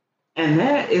 And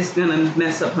that is going to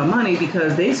mess up her money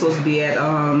because they supposed to be at,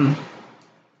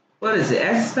 what is it,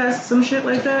 Access Fest, some shit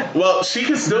like that? Well, she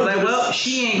could still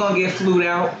she ain't going to get flued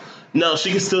out. No,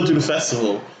 she can still do the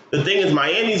festival. The thing is,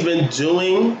 Miami's been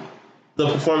doing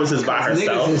the performances by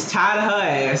herself. Niggas is tired of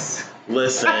her ass.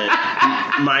 Listen,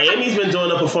 Miami's been doing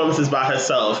the performances by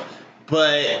herself,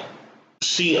 but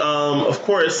she, of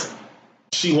course,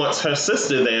 she wants her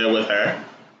sister there with her,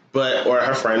 or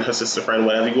her friend, her sister friend,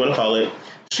 whatever you want to call it.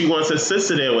 She wants her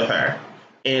sister there with her,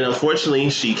 and unfortunately,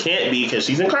 she can't be because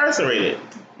she's incarcerated.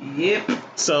 Yep.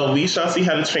 So we shall see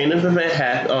how the train of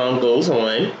event goes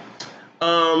on.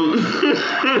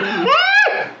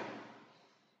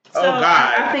 So oh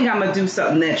God! I think I'm gonna do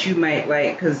something that you might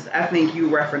like because I think you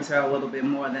reference her a little bit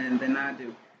more than I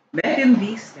do. Megan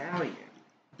Thee Stallion.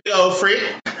 Big old freak,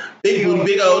 big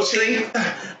old tree.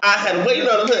 I had waited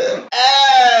on the hood.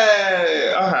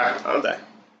 Hey, okay, I'm done.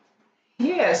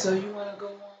 Yeah. So you want to go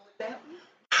on with that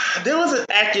one? There was an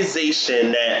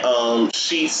accusation that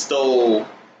she stole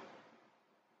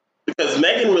because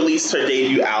Megan released her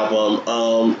debut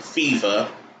album, Fever,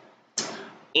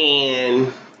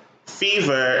 and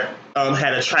Fever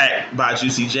had a track by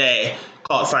Juicy J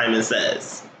called Simon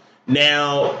Says.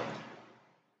 Now,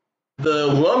 the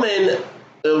woman,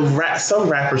 some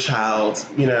rapper child,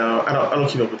 you know, I don't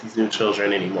keep up with these new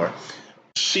children anymore.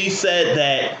 She said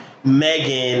that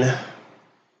Megan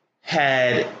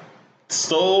had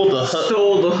stole the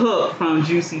hook from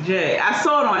Juicy J. I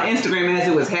saw it on Instagram as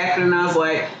it was happening, and I was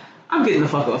like, I'm getting the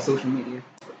fuck off social media.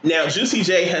 Now, Juicy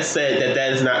J has said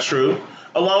that is not true,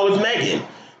 along with Megan.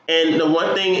 And the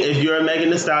one thing, if you're a Megan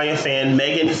Thee Stallion fan,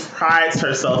 Megan prides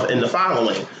herself in the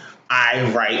following: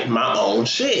 I write my own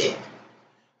shit.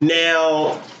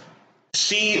 Now,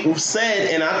 she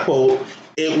said, and I quote,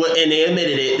 and they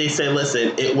admitted it, they said,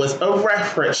 listen, it was a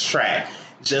reference track.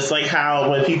 Just like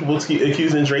how when people were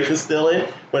accusing Drake of stealing,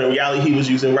 when in reality he was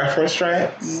using reference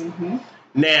tracks. Mm-hmm.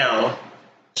 Now,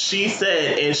 she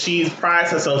said, and she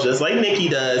prides herself just like Nicki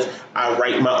does, I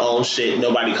write my own shit.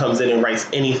 Nobody comes in and writes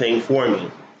anything for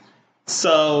me.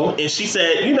 So, and she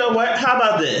said, you know what? How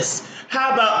about this?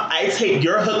 How about I take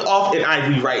your hook off and I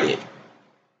rewrite it?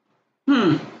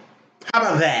 How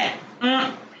about that?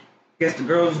 Guess the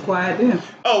girl was quiet then.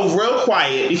 Oh, real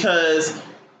quiet, because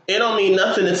it don't mean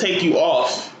nothing to take you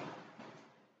off.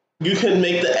 You can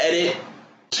make the edit,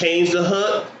 change the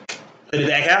hook, put it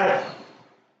back out.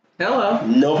 Hello.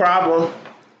 No problem.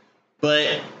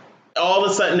 But all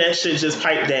of a sudden that shit just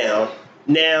piped down.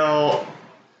 Now,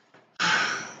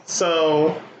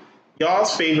 so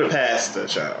y'all's favorite pastor,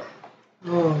 child,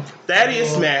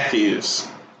 Thaddeus Matthews,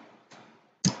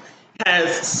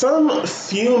 has some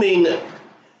fuming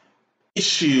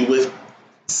issue with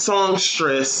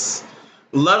songstress,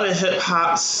 Love and Hip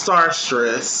Hop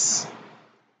starstress,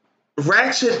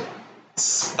 Ratchet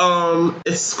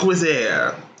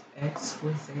Exquisite. That's a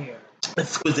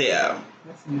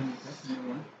new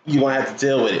one. You won't have to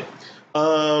deal with it.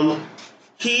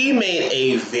 He made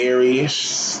a very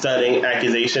stunning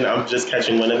accusation. I'm just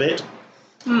catching one of it.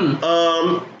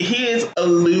 He is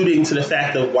alluding to the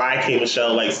fact of why K.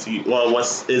 Michelle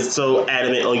is so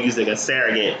adamant on using a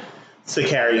surrogate to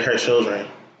carry her children.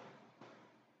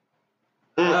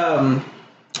 Now,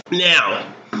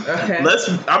 okay. I'm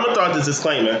gonna throw out this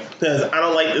disclaimer because I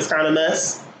don't like this kind of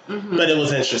mess, but it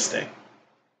was interesting.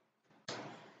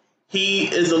 He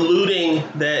is alluding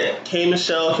that K.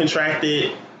 Michelle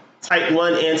contracted type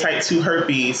 1 and type 2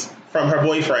 herpes from her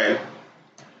boyfriend.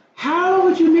 How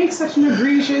would you make such an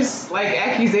egregious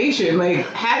accusation?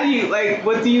 How do you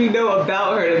what do you know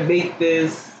about her to make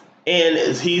this? And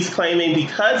he's claiming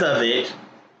because of it,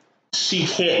 she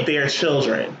can't bear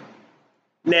children.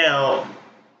 Now,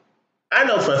 I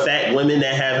know for a fact women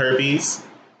that have herpes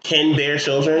can bear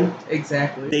children.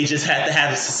 Exactly. They just have to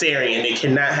have a cesarean. They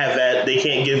cannot have that. They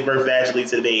can't give birth vaginally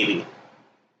to the baby.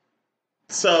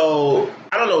 So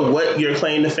I don't know what your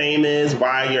claim to fame is,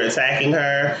 why you're attacking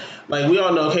her. We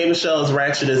all know K. Michelle is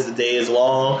ratchet as the day is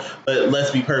long, but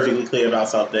let's be perfectly clear about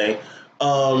something.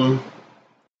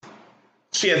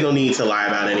 She has no need to lie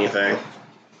about anything.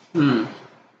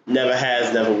 Never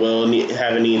has, never will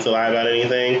have a need to lie about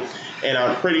anything. And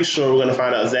I'm pretty sure we're going to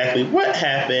find out exactly what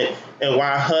happened and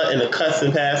why her and the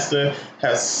cussing pastor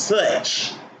have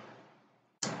such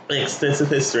extensive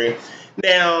history.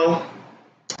 Now,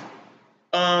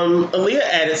 Aaliyah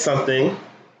added something,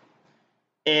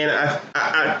 and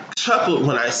I chuckled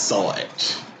when I saw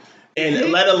it.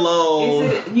 And let alone...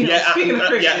 Is it, speaking of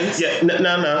Christians...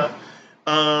 No.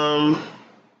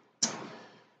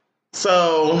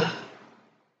 So...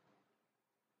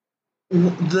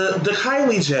 The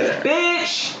Kylie Jenner.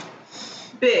 Bitch.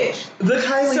 The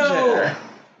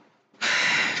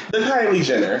Kylie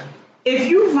Jenner. If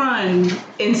you run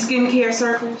in skincare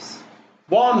circles,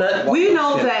 walnut we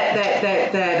know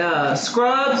that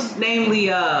scrubs, namely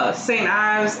St.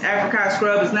 Ives apricot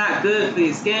scrub, is not good for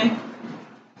your skin.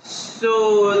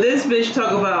 So this bitch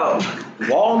talk about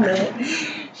walnut.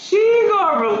 She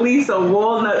gonna release a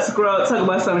walnut scrub talking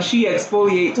about something she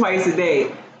exfoliate twice a day.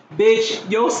 Bitch,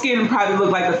 your skin probably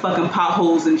look like the fucking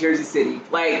potholes in Jersey City.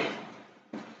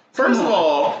 First of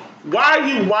all, why are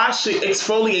you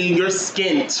exfoliating your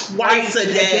skin twice a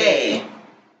day?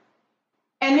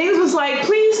 And niggas was like,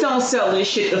 please don't sell this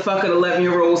shit to fucking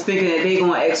 11-year-olds thinking that they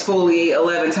gonna exfoliate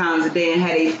 11 times a day and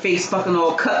have their face fucking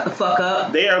all cut the fuck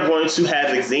up. They are going to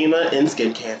have eczema and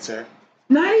skin cancer.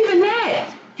 Not even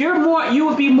that. You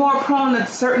would be more prone to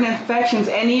certain infections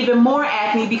and even more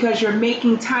acne because you're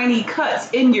making tiny cuts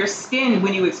in your skin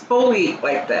when you exfoliate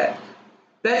like that.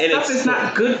 That stuff is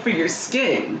not good for your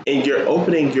skin. And you're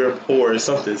opening your pores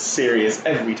something serious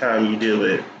every time you do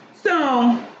it.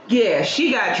 So, yeah,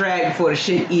 she got dragged before the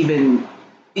shit even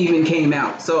came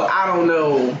out. So I don't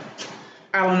know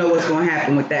what's going to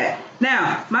happen with that.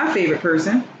 Now, my favorite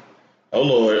person. Oh,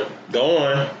 Lord. Go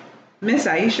on. Miss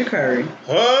Aisha Curry.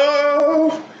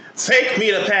 Oh, take me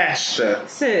to pasture.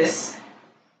 Sis,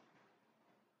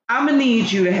 I'm going to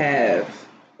need you to have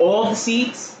all the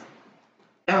seats.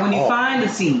 And when you find a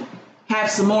seat,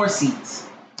 have some more seats.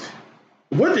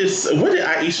 What did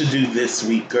Aisha do this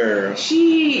week, girl?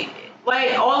 She,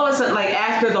 all of a sudden,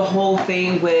 after the whole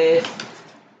thing with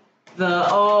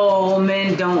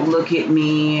men don't look at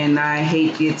me and I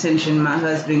hate the attention my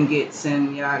husband gets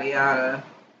and yada yada.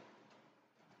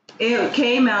 It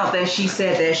came out that she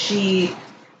said that she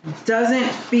doesn't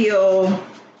feel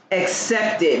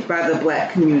accepted by the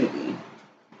black community.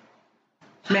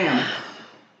 Ma'am,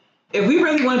 if we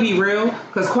really want to be real,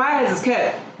 because quiet as it's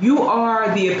kept, you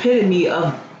are the epitome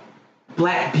of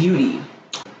black beauty.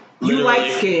 You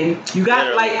light skin, you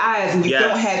got light eyes, and you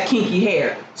don't have kinky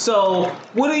hair. So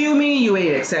what do you mean you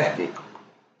ain't accepted?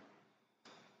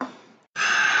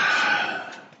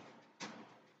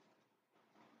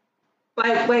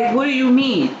 What do you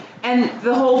mean? And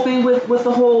the whole thing with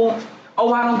the whole,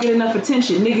 I don't get enough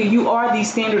attention. Nigga, you are the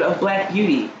standard of black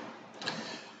beauty.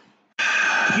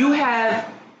 You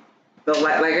have the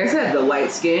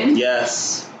light skin.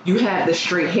 Yes. You have the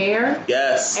straight hair.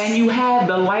 Yes. And you have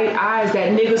the light eyes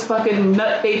that niggas fucking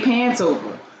nut they pants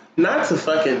over. Not to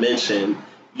fucking mention,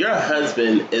 your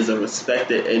husband is a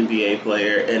respected NBA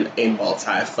player and a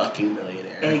multi-fucking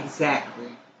millionaire. Exactly.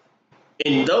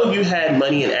 And though you had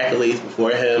money and accolades before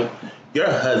him, your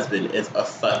husband is a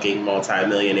fucking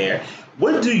multi-millionaire.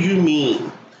 What do you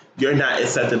mean you're not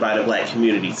accepted by the black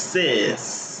community,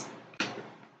 sis?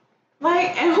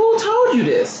 And who told you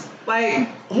this?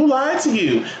 Who lied to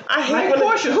you? I hate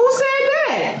Portia. Who said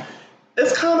that?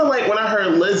 It's kind of like when I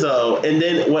heard Lizzo, and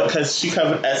then because she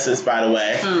covered Essence, by the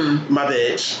way, my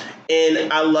bitch.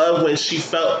 And I love when she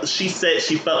said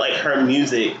she felt like her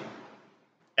music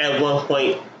at one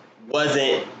point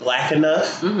wasn't black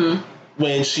enough. Mm-hmm.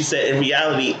 when she said, in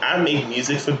reality, I make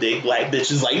music for big black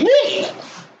bitches like me.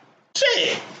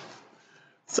 Shit.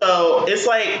 So it's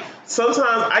like, sometimes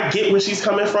I get where she's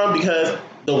coming from, because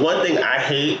the one thing I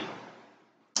hate,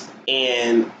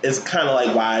 and it's kind of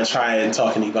like why I try and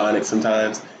talk in Ebonics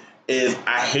sometimes, is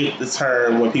I hate the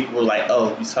term when people are like,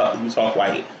 oh, you talk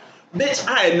white. Bitch,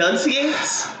 I enunciate.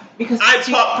 Because I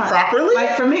talk properly.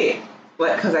 Like for me,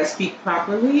 what? Because I speak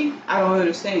properly? I don't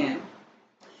understand.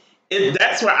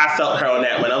 That's where I felt her on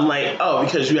that one. I'm like, oh,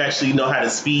 because you actually know how to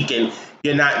speak and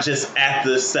you're not just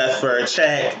after stuff for a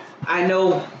check. I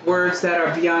know words that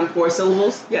are beyond 4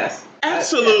 syllables. Yes.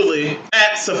 Absolutely.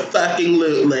 Yes.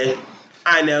 Abso-fucking-lutely.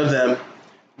 I know them.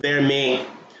 They're me.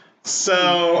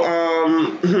 So,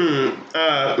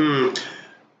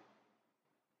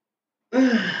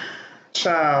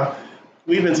 child,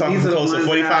 we've been talking for close to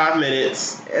 45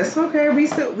 minutes. It's okay. We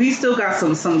still got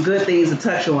some good things to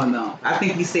touch on, though. I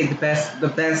think we saved the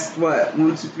best. What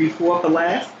 1, 2, 3, 4 for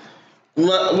last.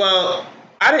 Well,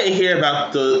 I didn't hear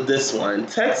about this one.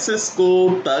 Texas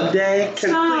school thug day.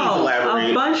 Please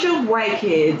elaborate? A bunch of white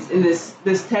kids in this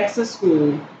Texas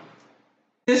school.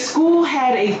 This school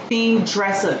had a themed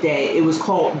dress-up day. It was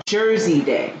called Jersey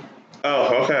Day.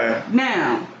 Oh, okay.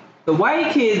 Now, the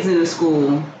white kids in the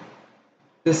school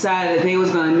decided that they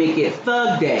was going to make it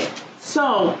Thug Day.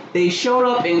 So, they showed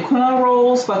up in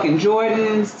cornrows, fucking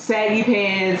Jordans, saggy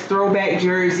pants, throwback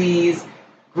jerseys,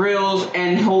 grills,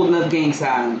 and holding up gang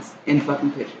signs in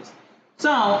fucking pictures.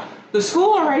 So, the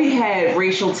school already had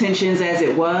racial tensions as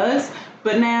it was,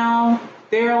 but now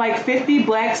there are like 50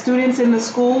 black students in the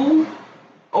school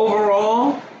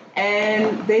overall,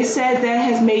 and they said that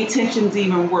has made tensions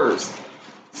even worse.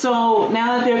 So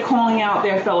now that they're calling out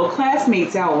their fellow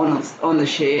classmates out on the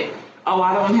shit, a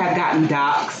lot of them have gotten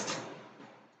doxxed.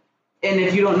 And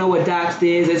if you don't know what doxxed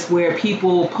is, it's where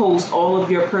people post all of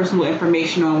your personal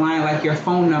information online, like your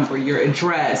phone number, your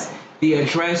address, the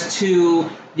address to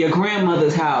your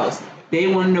grandmother's house. They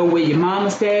want to know where your mama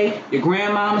stay, your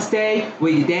grandmama stay,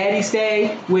 where your daddy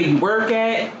stay, where you work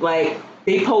at. Like,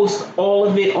 they post all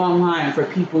of it online for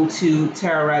people to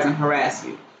terrorize and harass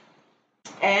you.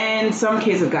 And some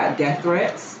kids have got death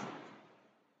threats.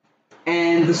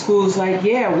 And the school's like,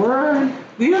 yeah,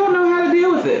 we don't know how to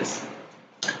deal with this.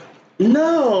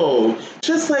 No.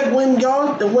 Just like when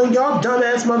y'all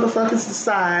dumbass motherfuckers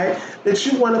decide that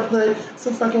you want to put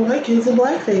some fucking white kids in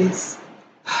blackface.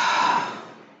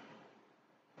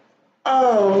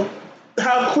 Oh,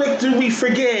 how quick do we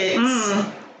forget?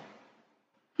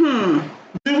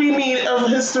 Do we need a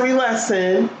history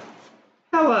lesson?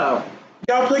 Hello.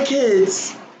 Y'all put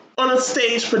kids on a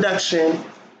stage production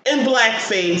in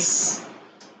blackface.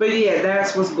 But yeah,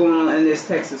 that's what's going on in this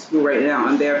Texas school right now,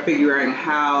 and they're figuring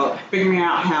out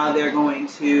how they're going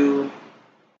to,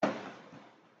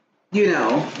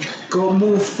 go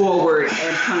move forward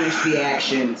and punish the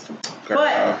actions. Girl.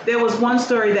 But there was one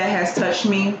story that has touched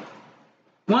me.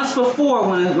 Once before,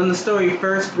 when the story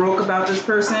first broke about this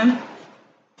person.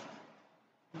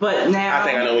 But now, I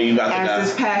think I know where you about to go.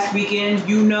 This past weekend,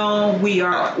 we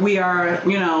are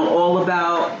all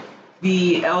about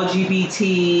the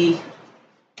LGBT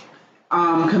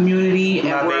community,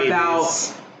 and we're about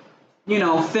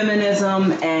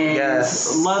feminism and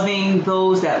loving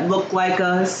those that look like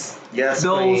us. Yes,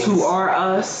 those queens. Who are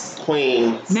us.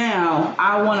 Queens. Now,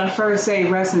 I want to first say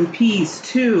rest in peace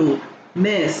to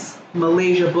Miss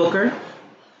Malaysia Booker.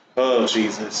 Oh,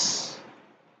 Jesus.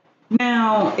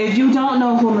 Now, if you don't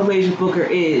know who Malaysia Booker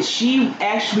is, she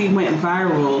actually went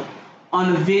viral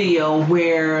on a video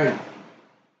where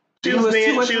two or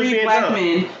three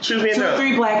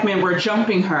black men were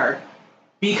jumping her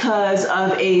because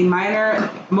of a minor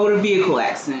motor vehicle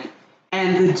accident.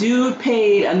 And the dude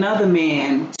paid another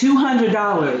man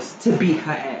 $200 to beat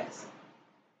her ass.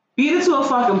 Beat her to a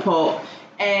fucking pulp.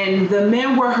 And the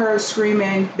men were heard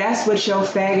screaming, "That's what your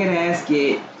faggot ass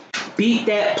get. Beat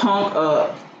that punk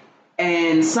up."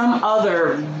 And some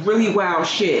other really wild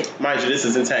shit. Mind you, this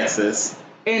is in Texas.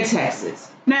 In Texas.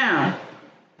 Now,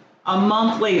 a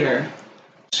month later,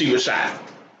 she was shot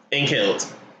and killed.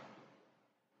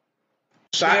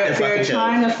 They're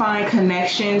trying to find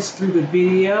connections through the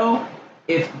video,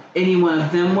 if any one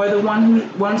of them were the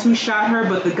ones who shot her.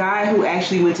 But the guy who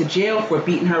actually went to jail for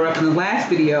beating her up in the last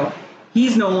video,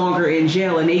 he's no longer in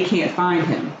jail and they can't find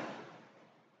him.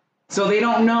 So they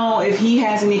don't know if he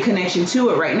has any connection to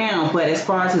it right now, but as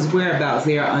far as his whereabouts,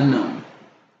 they are unknown.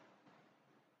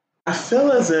 I feel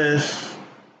as if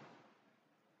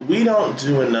we don't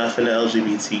do enough in the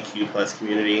LGBTQ plus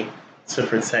community to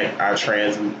protect our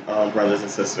trans brothers and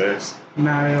sisters.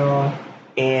 Not at all.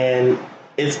 And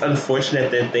it's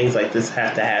unfortunate that things like this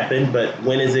have to happen, but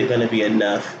when is it going to be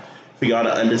enough for y'all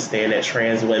to understand that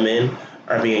trans women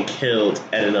are being killed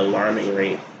at an alarming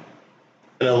rate.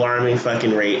 An alarming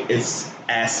fucking rate. It's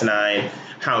asinine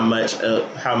how much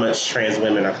trans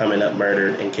women are coming up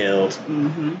murdered and killed.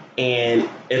 Mm-hmm. And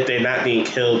if they're not being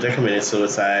killed, they're committing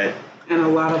suicide. And a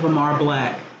lot of them are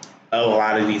black. A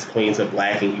lot of these queens are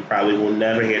black, and you probably will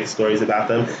never hear the stories about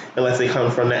them unless they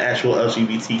come from the actual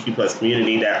LGBTQ plus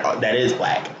community that is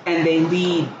black. And they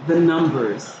lead the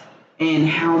numbers in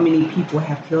how many people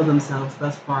have killed themselves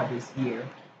thus far this year.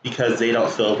 Because they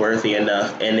don't feel worthy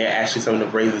enough, and they're actually some of the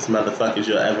bravest motherfuckers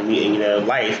you'll ever meet in your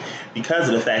life because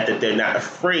of the fact that they're not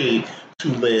afraid to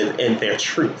live in their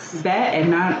truth. That and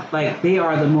not like they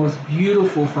are the most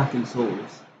beautiful fucking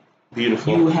souls.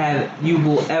 Beautiful. You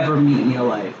will ever meet in your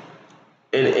life.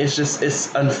 And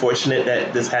it's unfortunate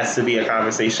that this has to be a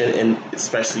conversation, and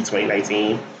especially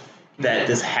 2019, that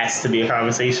this has to be a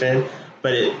conversation.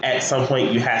 But at some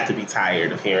point, you have to be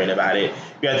tired of hearing about it.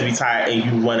 You have to be tired, and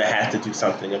you want to have to do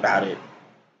something about it.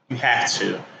 You have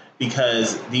to,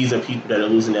 because these are people that are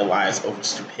losing their lives over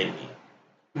stupidity.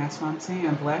 That's what I'm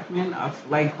saying. Black men are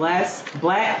like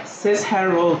black cis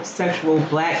heterosexual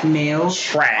black males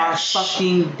Trash. are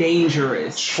fucking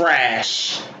dangerous.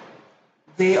 Trash.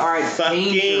 They are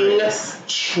fucking dangerous.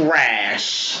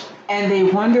 Trash. And they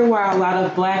wonder why a lot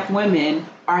of black women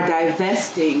are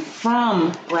divesting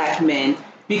from black men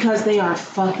because they are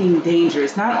fucking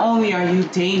dangerous. Not only are you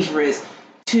dangerous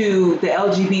to the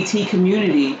LGBT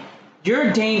community,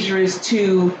 you're dangerous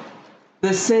to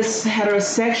the cis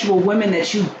heterosexual women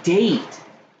that you date.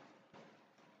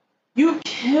 You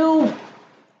kill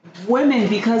women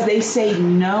because they say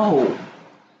no.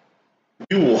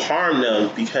 You will harm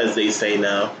them because they say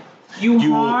no. You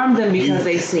harm them because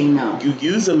they say no. You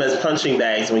use them as punching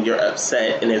bags when you're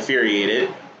upset and infuriated.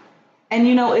 And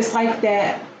you know, it's like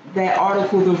that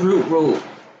article The Root wrote.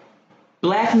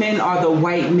 Black men are the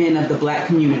white men of the black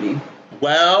community.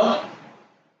 Well,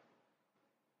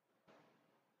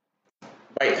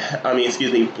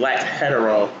 black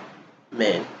hetero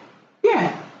men.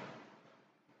 Yeah.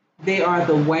 They are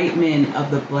the white men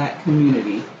of the black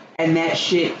community. And that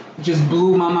shit just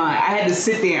blew my mind. I had to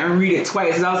sit there and read it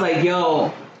twice. And I was like,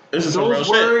 yo, those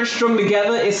words strung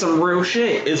together is some real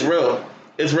shit. It's real.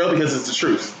 It's real because it's the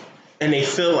truth. And they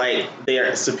feel like they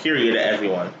are superior to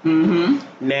everyone.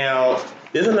 Mm-hmm. Now,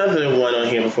 there's another one on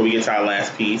here before we get to our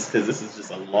last piece, because this is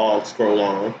just a long scroll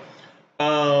on.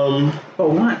 For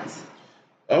once.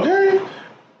 Okay.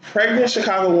 Pregnant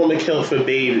Chicago woman killed for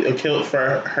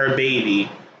her baby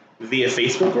via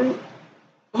Facebook group.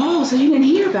 Oh, so you didn't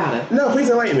hear about it? No, please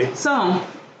enlighten me. So,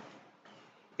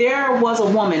 there was a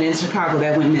woman in Chicago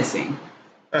that went missing.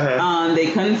 Uh-huh.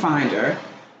 They couldn't find her.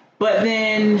 But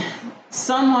then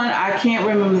someone, I can't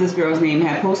remember this girl's name,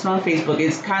 had posted on Facebook,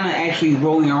 it's kind of actually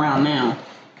rolling around now,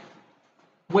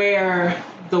 where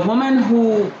the woman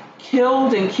who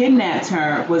killed and kidnapped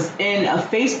her was in a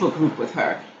Facebook group with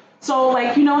her. So,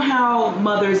 like, you know how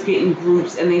mothers get in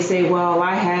groups and they say, well,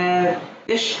 I have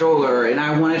this stroller and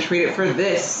I want to trade it for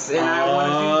this and I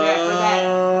want to do that for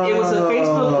that. It was a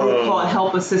Facebook group called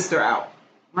Help a Sister Out,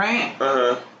 right?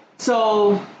 Uh-huh.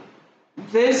 So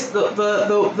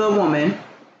the woman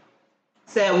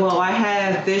said, well, I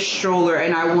have this stroller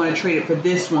and I want to trade it for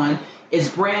this one. It's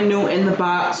brand new in the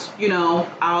box, you know,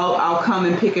 I'll come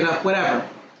and pick it up, whatever.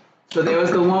 So there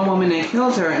was the one woman that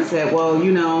killed her and said, well,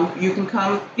 you know, you can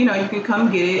come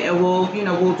get it and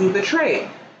we'll do the trade.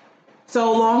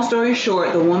 So long story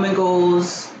short, the woman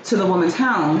goes to the woman's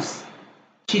house.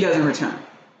 She doesn't return.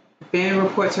 The family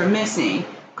reports her missing.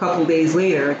 A couple days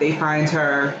later, they find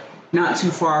her not too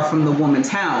far from the woman's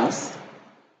house,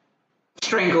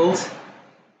 strangled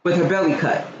with her belly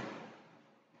cut.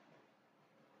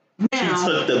 Now, she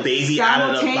took the baby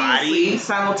out of the body?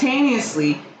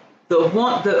 Simultaneously,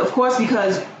 of course,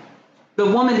 because the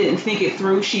woman didn't think it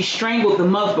through, she strangled the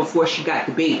mother before she got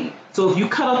the baby. So if you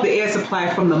cut off the air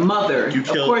supply from the mother, of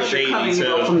course you're cutting it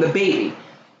off from the baby.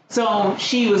 So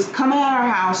she was coming out of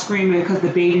her house screaming because the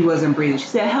baby wasn't breathing. She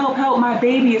said, help, my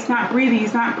baby, it's not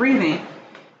breathing.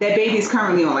 That baby is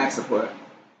currently on life support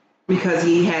because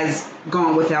he has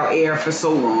gone without air for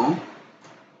so long.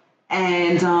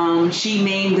 And she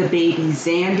named the baby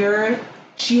Xander.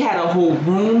 She had a whole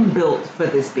room built for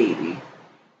this baby.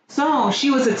 So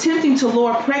she was attempting to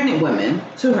lure pregnant women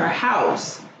to her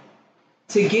house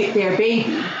to get their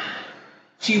baby.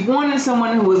 She wanted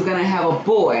someone who was going to have a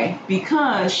boy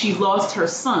because she lost her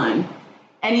son.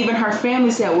 And even her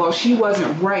family said, well, she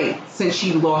wasn't right since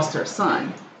she lost her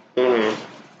son. Mm-hmm.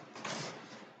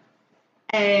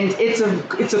 And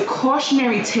it's a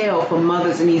cautionary tale for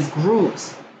mothers in these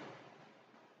groups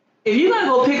If you're gonna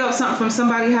go pick up something from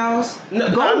somebody's house,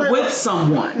 go with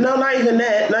someone. No, not even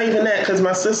that. Not even that. Because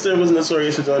my sister was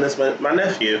notorious for doing this with my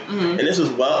nephew, and this was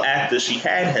well after she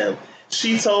had him.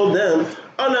 She told them,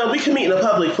 "Oh no, we can meet in a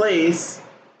public place.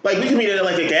 Like we can meet at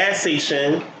like a gas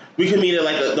station. We can meet at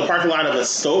like the parking lot of a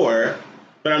store,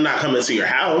 but I'm not coming to your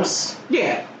house."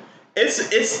 Yeah.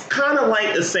 It's kind of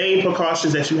like the same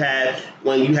precautions that you have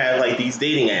when you have like these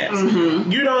dating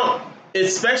apps. You don't,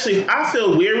 especially I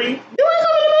feel weary. You ain't coming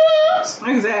to my house.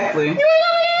 Exactly. You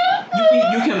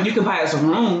can buy us a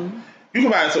room. You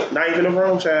can buy us not even a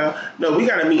room, child. No, we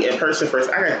gotta meet in person first.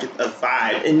 I gotta get a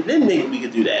vibe, and then maybe we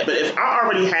could do that. But if I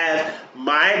already have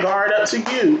my guard up to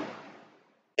you,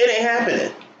 it ain't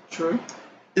happening. True.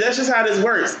 That's just how this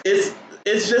works. It's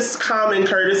just common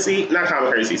courtesy, not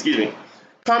common courtesy. Excuse me.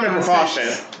 Common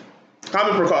precaution.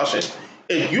 Common precaution.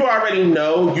 If you already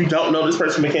know you don't know this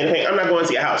person from a campaign, I'm not going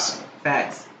to your house.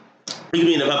 Facts. We can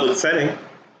meet in a public setting.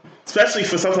 Especially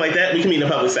for something like that, we can meet in a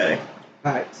public setting.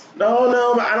 Facts.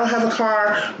 No, but I don't have a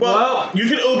car. Well, you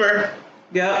can Uber.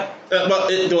 Yep. But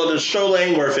the stroller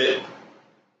ain't worth it.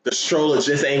 The stroller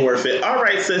just ain't worth it. All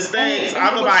right, sis, thanks.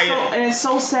 I'll go buy it. And it's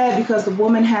so sad because the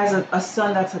woman has a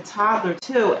son that's a toddler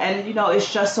too. And,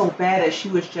 it's just so bad that she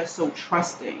was just so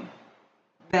trusting.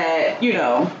 That,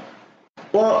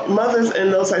 Well, mothers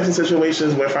in those types of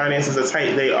situations where finances are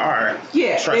tight, they are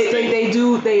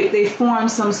trusting. They form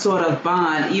some sort of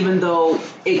bond, even though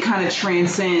it kind of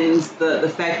transcends the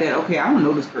fact that, okay, I don't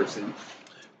know this person.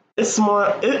 It's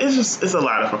more, it's a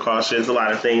lot of precautions, a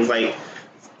lot of things, like,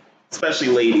 especially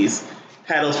ladies,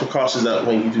 have those precautions up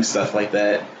when you do stuff like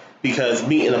that. Because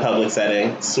meet in a public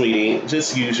setting, sweetie,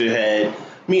 just use your head.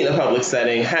 Meet in a public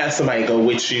setting, have somebody go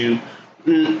with you.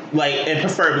 And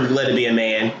preferably let it be a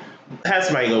man. Have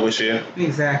somebody go with you.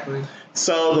 Exactly.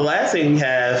 So the last thing we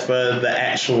have for the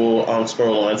actual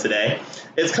scroll on today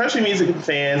is country music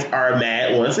fans are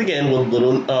mad once again with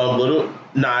little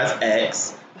Nas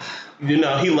X.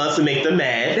 He loves to make them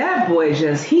mad. That boy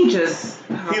he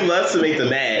loves to make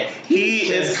them mad.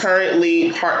 He is currently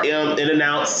in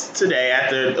announced today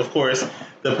after, of course,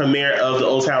 the premiere of the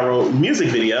Old Town Road music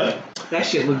video. That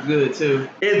shit look good too.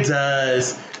 It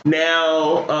does.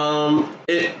 Now,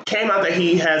 it came out that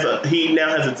he now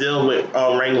has a deal with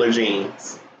Wrangler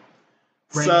jeans.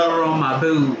 Wrangler on my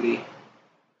booty.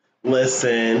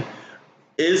 Listen,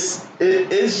 it's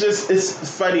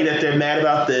funny that they're mad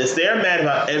about this. They're mad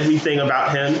about everything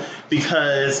about him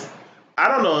because I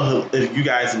don't know if you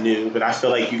guys knew, but I feel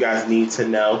like you guys need to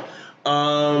know.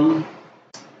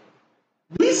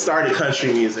 We started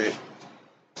country music.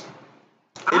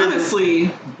 Honestly,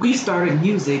 we started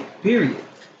music, period.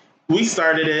 We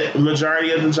started it.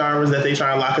 Majority of the genres that they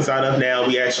try to lock us out of now,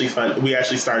 we actually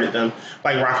started them.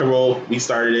 Like rock and roll, we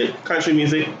started it. Country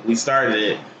music, we started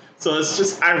it. So it's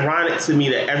just ironic to me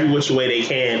that every which way they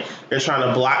can, they're trying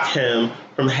to block him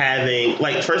from having,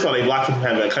 like, first of all, they blocked him from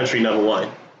having a country #1.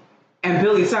 And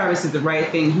Billy Cyrus did the right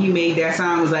thing. He made that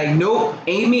song, was like, nope,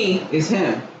 ain't me, it's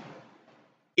him.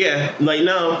 Yeah, like,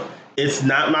 no, it's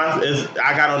not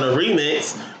I got on the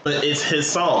remix, but it's his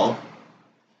song.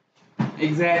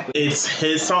 Exactly. It's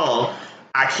his song.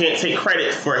 I can't take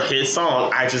credit for his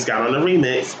song. I just got on the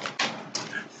remix.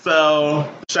 So,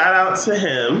 shout out to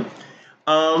him.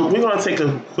 We're going to take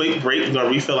a quick break. We're going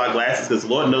to refill our glasses because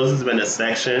Lord knows it's been a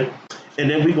section. And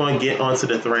then we're going to get onto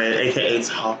the thread, a.k.a.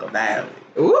 talk about it.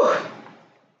 Ooh.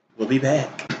 We'll be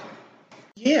back.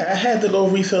 Yeah, I had to go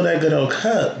refill that good old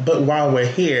cup. But while we're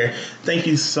here, thank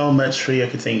you so much for your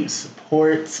continued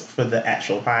support for the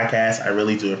actual podcast. I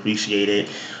really do appreciate it.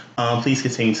 Please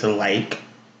continue to like,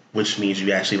 which means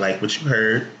you actually like what you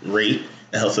heard. Rate.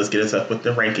 It helps us get us up with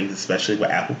the rankings, especially with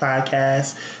Apple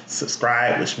Podcasts.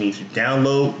 Subscribe, which means you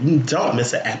download, you don't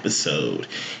miss an episode,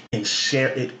 and share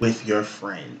it with your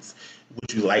friends.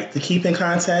 Would you like to keep in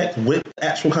contact with the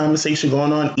actual conversation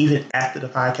going on even after the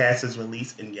podcast is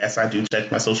released? And yes, I do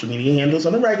check my social media handles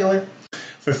on the regular.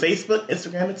 For Facebook,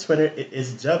 Instagram, and Twitter, it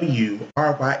is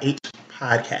WRYH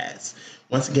Podcast.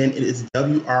 Once again, it is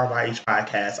WRYH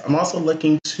Podcast. I'm also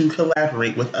looking to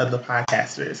collaborate with other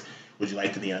podcasters. Would you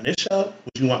like to be on this show?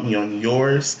 Would you want me on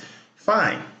yours?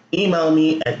 Fine. Email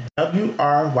me at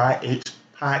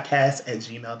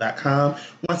wryhpodcast@gmail.com.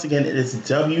 Once again, it is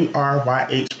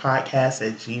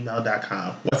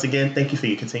wryhpodcast@gmail.com. Once again, thank you for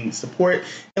your continued support.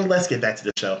 And let's get back to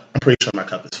the show. I'm pretty sure my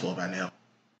cup is full by now.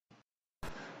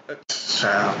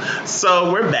 Child.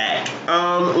 So we're back.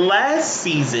 Last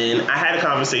season, I had a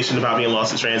conversation about being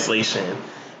lost in translation.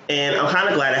 And I'm kind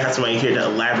of glad I have somebody here to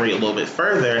elaborate a little bit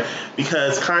further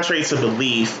because contrary to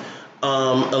belief,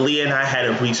 Aaliyah and I had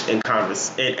a breach in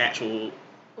actual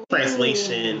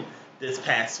translation this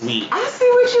past week. I see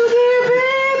what you did,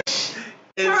 bitch.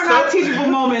 Turn our teachable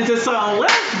moment to song.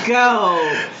 Let's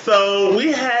go. So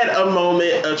we had a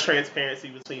moment of transparency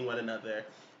between one another.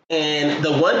 And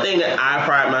the one thing that I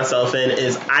pride myself in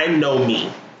is I know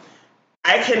me.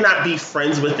 I cannot be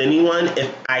friends with anyone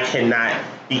if I cannot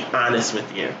be honest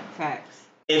with you. Facts.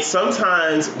 And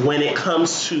sometimes when it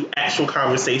comes to actual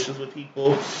conversations with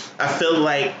people, I feel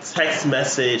like text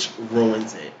message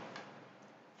ruins it.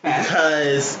 Facts.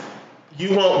 Because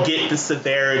you won't get the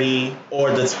severity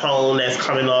or the tone that's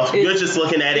coming off. You're just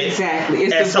looking at it. Exactly.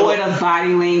 It's devoid of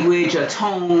body language, a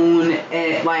tone,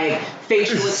 and like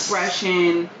facial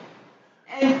expression.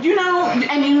 And you know,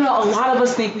 a lot of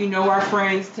us think we know our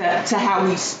friends to how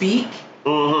we speak.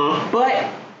 Mm-hmm. But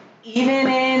even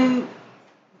in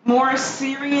more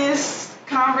serious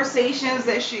conversations,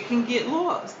 that shit can get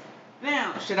lost.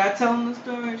 Now, should I tell them the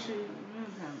story?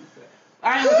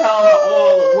 I ain't gonna tell them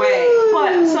all the way.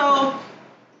 But so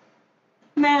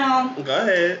now, go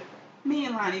ahead. Me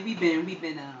and Lonnie, we've been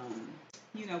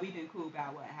cool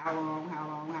about what? How long?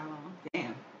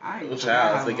 Damn, I ain't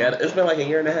child together. It's been like a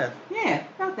year and a half. Yeah,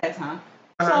 about that time.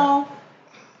 So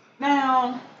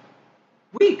now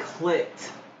we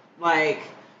clicked. Like,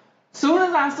 soon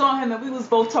as I saw him and we was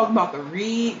both talking about the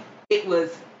read, it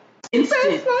was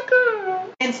instant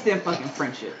fucking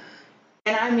friendship.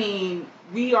 And I mean,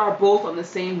 we are both on the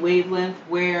same wavelength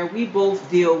where we both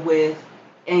deal with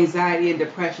anxiety and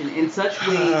depression in such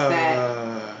ways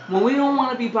that when we don't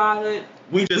want to be bothered,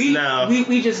 we just know.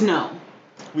 We just know.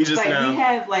 We just know. We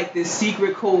have like this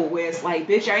secret code where it's like,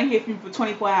 bitch, I ain't here for you for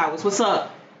 24 hours. What's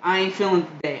up? I ain't feeling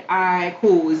today. Alright,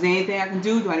 cool. Is there anything I can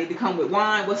do? Do I need to come with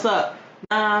wine? What's up?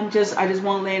 Nah, I just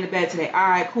want to lay in the bed today.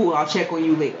 Alright, cool. I'll check on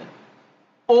you later.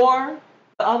 Or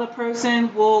the other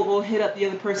person will hit up the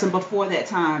other person before that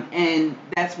time, and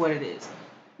that's what it is.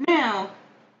 Now,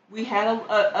 we had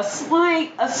a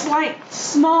slight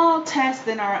small test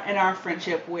in our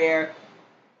friendship where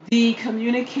the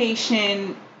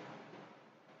communication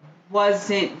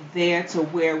wasn't there to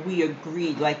where we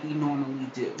agreed like we normally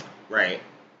do. Right.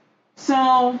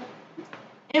 So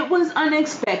it was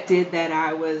unexpected that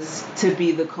I was to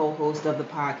be the co-host of the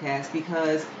podcast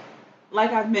because,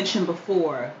 like I've mentioned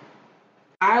before,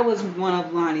 I was one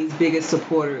of Lonnie's biggest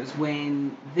supporters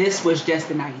when this was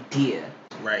just an idea.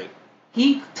 Right.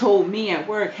 He told me at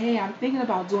work, hey, I'm thinking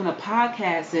about doing a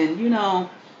podcast and, you know,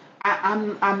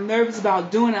 I'm nervous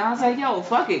about doing it. I was like, yo,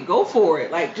 fuck it, go for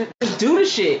it. Like, just do the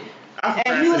shit.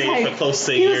 And he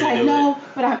was like, no,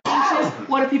 but I'm anxious.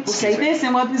 What if people say this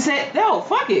and what if people say, no,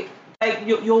 fuck it. Like,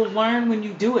 you'll learn when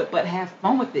you do it, but have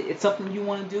fun with it. It's something you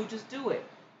want to do, just do it.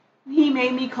 He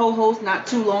made me co-host not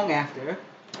too long after.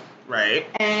 Right.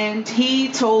 And he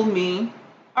told me,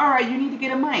 all right, you need to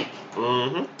get a mic.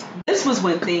 Mm-hmm. This was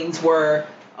when things were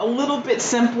a little bit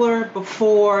simpler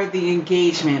before the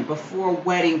engagement, before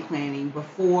wedding planning,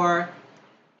 before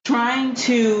trying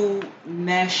to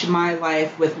mesh my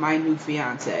life with my new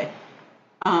fiance.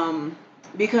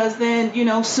 Because then, you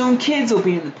know, soon kids will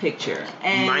be in the picture.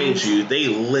 And mind you, they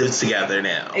live together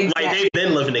now. Exactly. Like, they've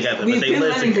been living together, but they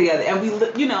live together. And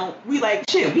we like,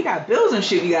 shit, we got bills and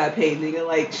shit we gotta pay, nigga.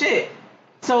 Like, shit.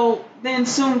 So then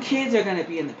soon kids are gonna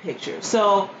be in the picture.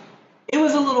 So it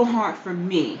was a little hard for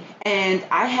me. And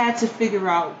I had to figure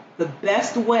out the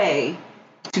best way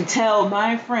to tell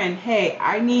my friend, hey,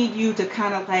 I need you to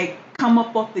kind of like come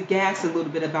up off the gas a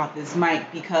little bit about this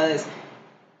mic because,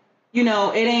 you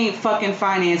know, it ain't fucking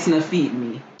financing or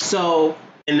feeding me. So.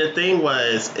 And the thing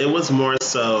was, it was more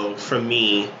so for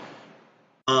me,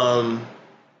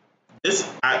 this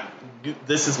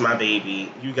is my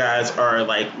baby. You guys are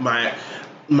like my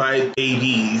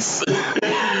babies.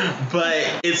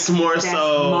 But it's more that's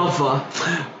so. Mother.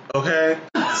 Okay?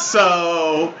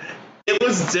 So it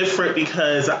was different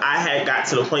because I had got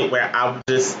to the point where I'm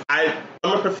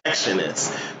a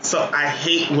perfectionist. So I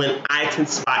hate when I can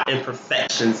spot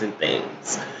imperfections in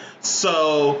things.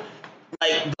 So,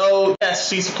 like, though, yes,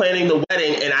 she's planning the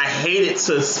wedding, and I hated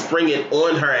to spring it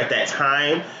on her at that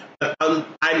time, but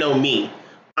I know me.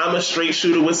 I'm a straight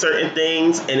shooter with certain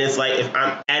things, and it's like, if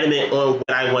I'm adamant on what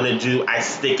I want to do, I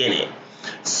stick in it.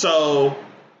 So,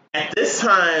 at this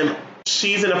time,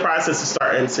 she's in the process of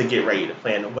starting to get ready to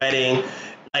plan the wedding.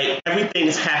 Like, everything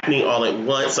is happening all at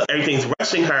once, so everything's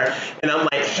rushing her. And I'm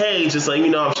like, hey, just let you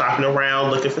know, I'm shopping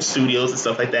around, looking for studios and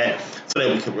stuff like that, so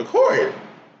that we can record.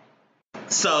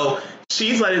 So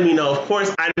she's letting me know, of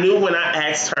course, I knew when I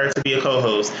asked her to be a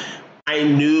co-host, I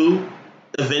knew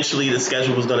eventually the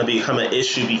schedule was going to become an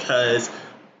issue because,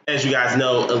 as you guys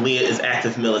know, Aaliyah is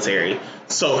active military.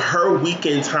 So her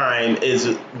weekend time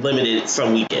is limited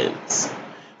some weekends.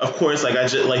 Of course, like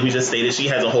we just stated, she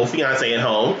has a whole fiance at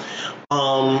home.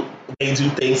 They do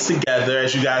things together.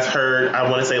 As you guys heard, I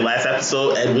want to say last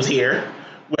episode, Ed was here.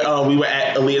 We were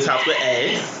at Aaliyah's house with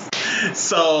Ed.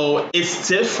 So it's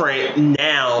different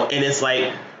now, and it's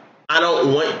like I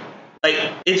don't want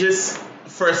it just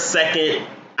for a second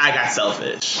I got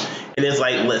selfish, and it's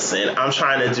like, listen, I'm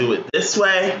trying to do it this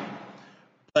way,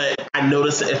 but I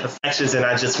notice the imperfections, and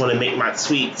I just want to make my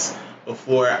tweaks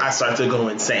before I start to go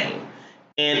insane.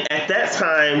 And at that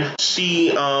time,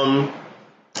 she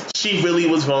really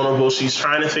was vulnerable. She's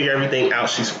trying to figure everything out.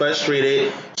 She's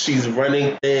frustrated. She's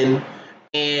running thin.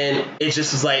 And it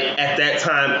just was like, at that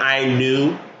time, I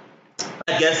knew,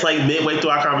 I guess like midway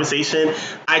through our conversation,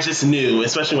 I just knew,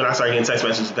 especially when I started getting text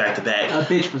messages back to back. A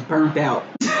bitch was burnt out.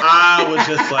 I was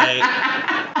just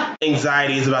like,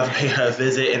 anxiety is about to pay her a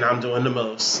visit and I'm doing the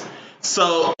most.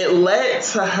 So it led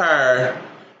to her,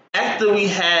 after we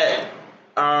had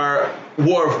our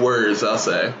war of words, I'll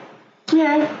say.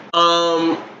 Yeah.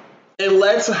 It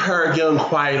led to her getting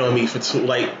quiet on me for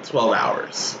 12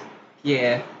 hours.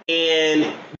 Yeah.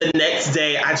 And the next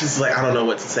day, I just I don't know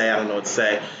what to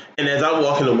say. And as I'm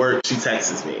walking to work, she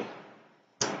texts me.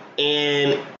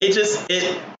 And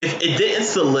it didn't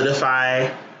solidify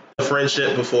the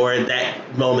friendship before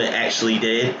that moment actually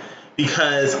did.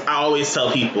 Because I always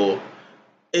tell people,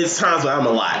 it's times when I'm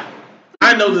a lot.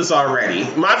 I know this already.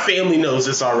 My family knows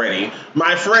this already.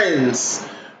 My friends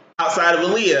outside of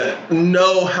Aaliyah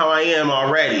know how I am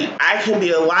already. I can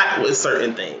be a lot with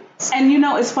certain things. And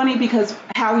it's funny because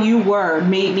how you were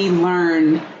made me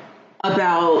learn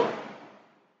about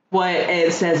what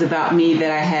Ed says about me,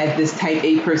 that I had this type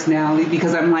A personality,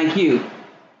 because I'm like you.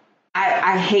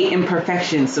 I hate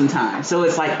imperfections sometimes. So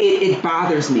it's like it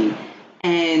bothers me.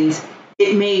 And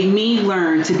it made me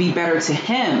learn to be better to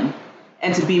him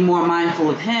and to be more mindful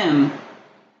of him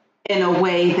in a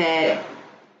way that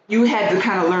you had to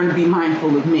kind of learn to be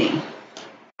mindful of me.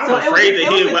 I'm afraid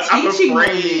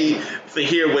to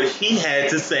hear what he had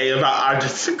to say about our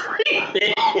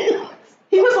disagreement.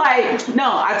 He was like,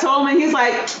 no, I told him, and he's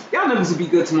like, y'all niggas will be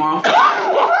good tomorrow.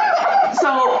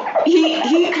 So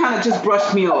he kind of just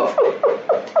brushed me off.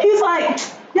 He's like,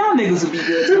 y'all niggas will be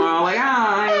good tomorrow. Like,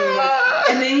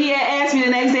 and then he had asked me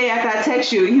the next day after I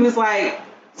text you, he was like,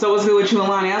 so what's good with you and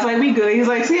Lonnie? I was like, we good. He's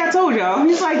like, see, I told y'all.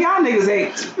 He's like, y'all niggas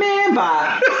ain't, man,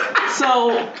 bye.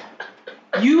 So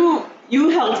you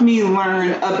helped me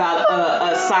learn about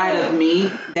a side of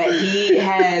me that he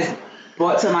has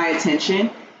brought to my attention.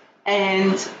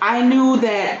 And I knew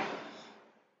that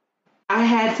I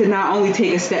had to not only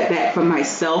take a step back for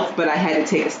myself, but I had to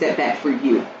take a step back for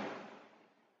you.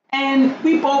 And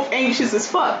we both anxious as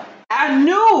fuck. I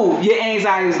knew your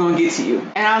anxiety was going to get to you.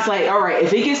 And I was like, all right,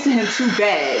 if it gets to him too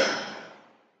bad,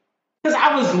 because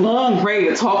I was long ready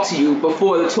to talk to you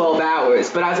before the 12 hours,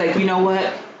 but I was like, you know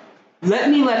what? Let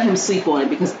him sleep on it,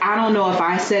 because I don't know if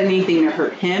I said anything to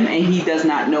hurt him, and he does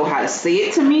not know how to say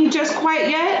it to me just quite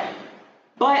yet.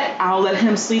 But I'll let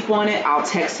him sleep on it. I'll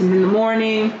text him in the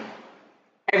morning.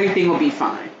 Everything will be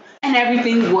fine. And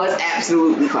everything was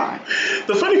absolutely fine.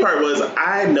 The funny part was,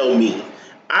 I know me.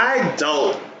 I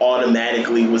don't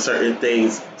automatically, with certain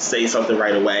things, say something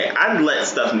right away. I let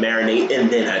stuff marinate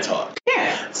and then I talk.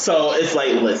 Yeah. So it's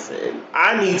like, listen,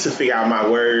 I need to figure out my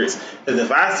words, because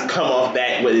if I come off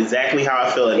back with exactly how I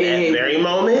feel in that very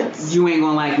moment, you ain't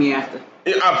gonna like me after.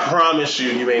 I promise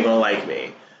you ain't gonna like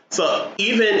me. So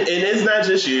even, and it's not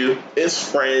just you,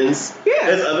 it's friends,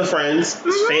 there's other friends,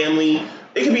 it's family,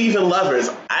 it can be even lovers.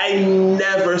 I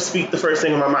never speak the first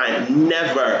thing on my mind.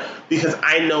 Never. Because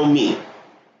I know me.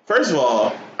 First of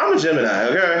all, I'm a Gemini,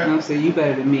 okay? I'm saying you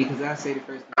better than me, because I say the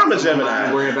first thing. I'm a Gemini.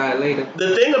 I'll worry about it later.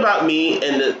 The thing about me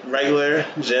and the regular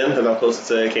Gem, because I'm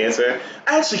closer to Cancer,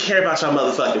 I actually care about y'all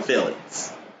motherfucking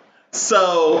feelings.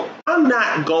 So I'm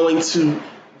not going to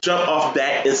jump off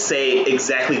that and say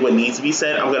exactly what needs to be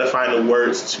said. I'm going to find the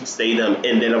words to say them,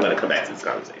 and then I'm going to come back to this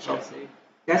conversation.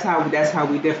 That's how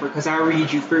we differ, because I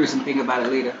read you first and think about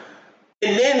it later.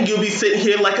 And then you'll be sitting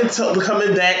here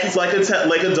coming back, it's like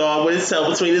a dog with his tail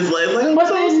between his legs. Like, but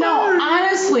then, no,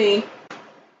 honestly,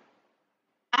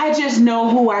 I just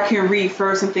know who I can read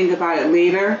first and think about it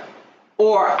later,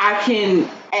 or I can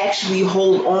actually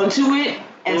hold on to it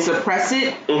and suppress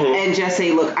it and just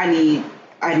say, look, I need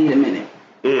a minute.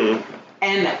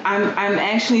 And I'm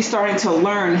actually starting to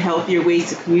learn healthier ways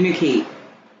to communicate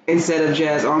instead of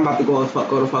just, I'm about to go the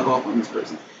fuck off on this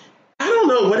person. I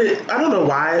don't know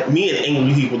why me and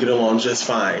angry people get along just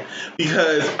fine.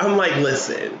 Because I'm like,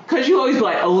 listen. Because you always be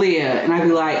like, Aaliyah, and I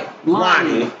be like,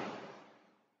 Lonnie.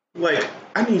 Like,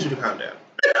 I need you to calm down.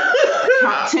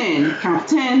 Count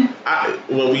to 10.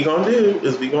 What we gonna do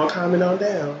is we gonna calm it on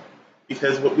down.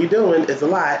 because what we're doing is a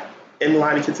lot, and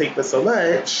Lonnie can take us so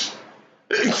much.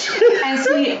 And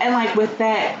see, and like with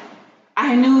that,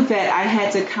 I knew that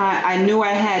I knew I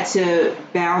had to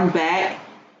bound back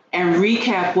and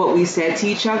recap what we said to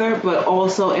each other, but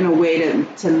also in a way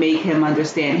to make him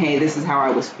understand, hey, this is how I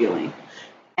was feeling.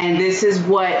 And this is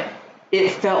what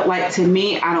it felt like to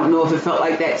me. I don't know if it felt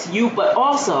like that to you, but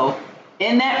also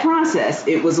in that process,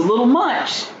 it was a little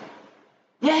much.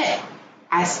 Yet,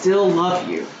 I still love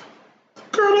you.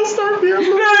 Girl, don't start me. I'm not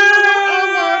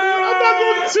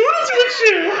going to do this with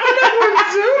you. I'm not going to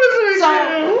do this with you.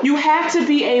 So you have to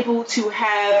be able to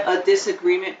have a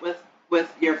disagreement with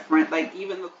your friend, like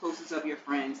even the closest of your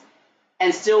friends,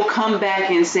 and still come back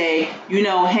and say,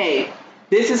 hey,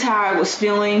 this is how I was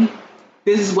feeling.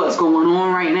 This is what's going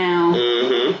on right now.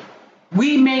 Mm-hmm.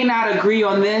 We may not agree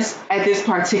on this at this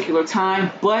particular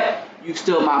time, but you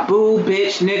still my boo,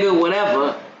 bitch, nigga,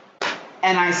 whatever.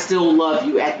 And I still love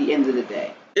you at the end of the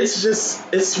day. It's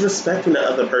respecting the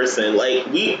other person. Like,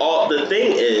 the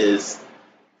thing is,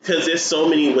 because there's so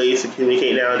many ways to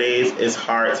communicate nowadays, it's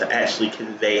hard to actually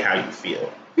convey how you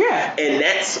feel. Yeah. And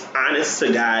that's, honest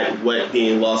to God, what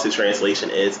being lost in translation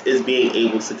is being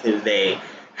able to convey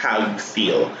how you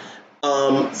feel.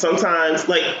 Sometimes,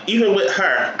 like, even with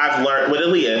her, I've learned, with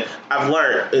Aaliyah, I've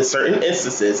learned in certain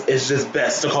instances, it's just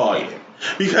best to call you.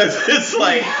 Because it's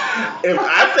like, if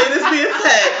I say this via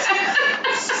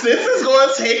text, sis is going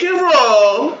to take it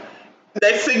wrong.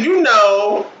 Next thing you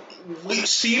know,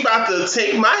 she about to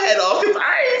take my head off because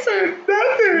I ain't said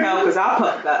nothing. No, because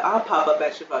I'll pop up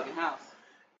at your fucking house.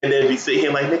 And then we sit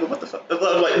here like, nigga, what the fuck?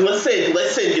 Like, let's say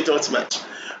you get doing too much.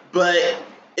 But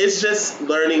it's just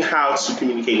learning how to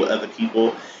communicate with other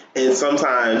people. And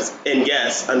sometimes, and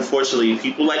yes, unfortunately,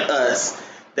 people like us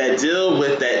that deal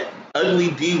with that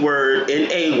ugly D word and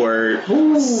A word,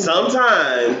 ooh,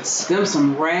 sometimes them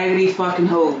some raggedy fucking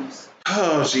hoes.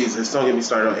 Oh Jesus, don't get me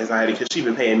started on anxiety because she's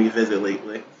been paying me a visit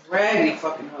lately. Raggedy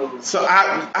fucking hoes. So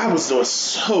I was doing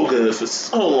so good for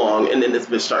so long, and then this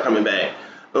bitch started coming back.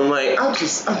 I'm like, I'm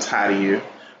tired of you.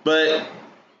 But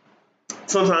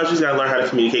sometimes you just gotta learn how to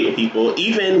communicate with people,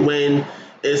 even when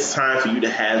it's time for you to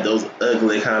have those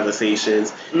ugly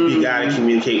conversations. Mm-hmm. You gotta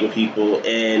communicate with people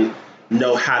and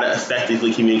know how to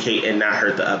effectively communicate and not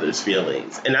hurt the other's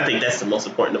feelings. And I think that's the most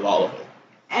important of all of them.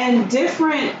 And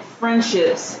different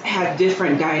friendships have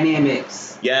different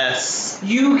dynamics. Yes.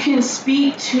 You can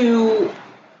speak to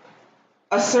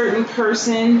a certain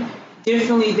person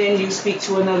differently than you speak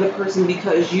to another person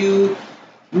because you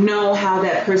know how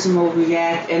that person will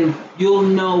react and you'll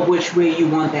know which way you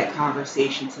want that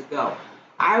conversation to go.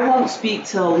 I won't speak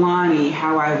to Lonnie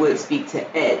how I would speak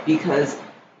to Ed because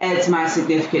Ed's my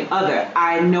significant other.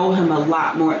 I know him a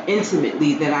lot more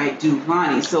intimately than I do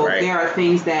Lonnie. So right. There are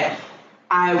things that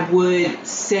I would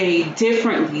say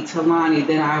differently to Lonnie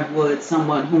than I would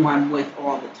someone whom I'm with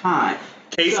all the time.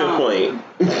 Case in point.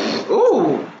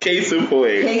 Ooh. Case in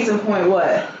point. Case in point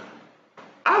what?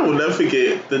 I will never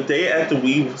forget the day after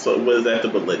we was at the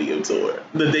Millennium Tour.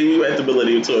 The day we were at the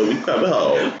Millennium Tour, we coming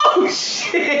home. Oh,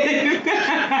 shit.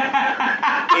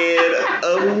 And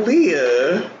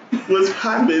Aaliyah was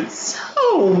popping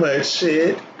so much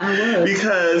shit. I was.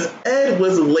 Because Ed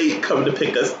was late coming to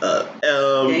pick us up.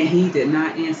 And he did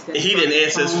not answer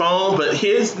his phone, but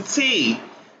here's the tea.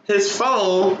 His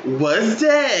phone was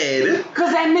dead.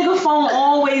 Cause that nigga phone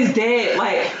always dead.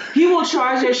 Like, he will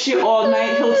charge that shit all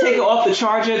night. He'll take it off the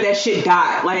charger. That shit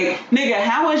died. Like, nigga,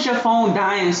 how is your phone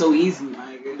dying so easy,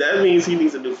 nigga? That means he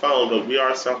needs a new phone, but we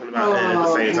are talking about that at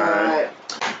the same time.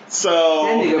 So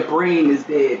that nigga brain is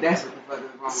dead. That's what the fuck is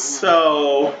wrong with him.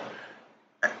 So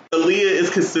Aaliyah is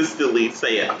consistently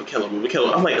saying, I'm gonna kill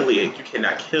him, I'm like, Aaliyah, you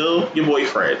cannot kill your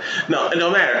boyfriend. No, it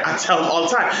don't matter. I tell him all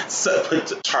the time, so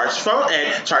put charge phone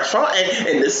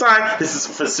and this sign, this is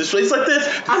for situations like this.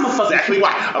 I'm exactly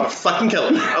why. I'm gonna fucking kill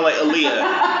him. I'm like, Aaliyah,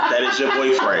 that is your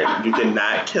boyfriend. You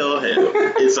cannot kill him.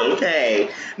 It's okay.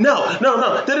 No.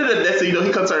 That's so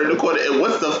he comes out in the corner, and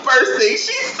what's the first thing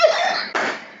she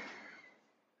said?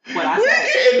 What I we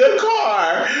get in the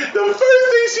car. The first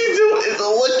thing she do is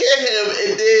look at him,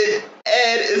 and then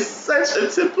Ed is such a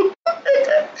typical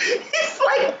nigga. He's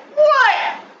like, what?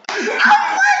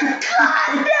 I'm like,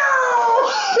 God, no.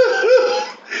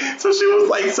 So she was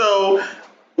like, so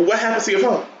what happened to your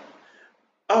phone?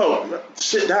 Oh,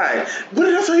 shit died. What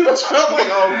did I tell you about your phone? I'm like,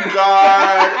 oh,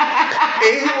 God.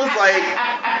 And he was like,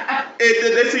 and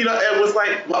then next thing you know, Ed was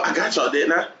like, well, I got y'all,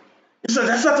 didn't I? He said,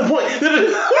 that's not the point. I'm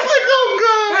like, oh,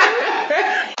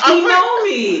 God. He know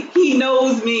me. He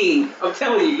knows me. I'm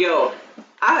telling you, yo.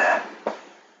 That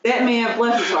man,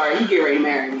 bless his heart, he get ready to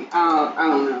marry me. I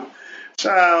don't know.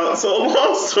 Child, so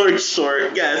long story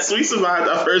short, yes, we survived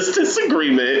our first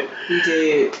disagreement. We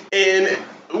did. And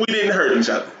we didn't hurt each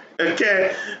other.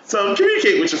 Okay? So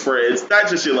communicate with your friends, not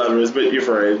just your lovers, but your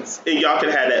friends. And y'all can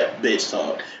have that bitch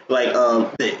talk. Like,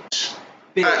 bitch.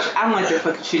 Bitch, I don't like that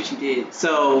fucking shit you did.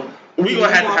 So we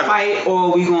gonna have to have fight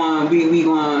or we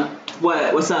gonna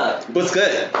what's up? What's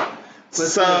good?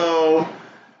 So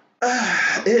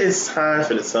it is time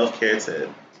for the self-care tip.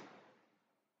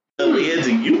 Aaliyah,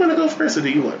 do you want to go first or do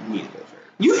you want me to go first?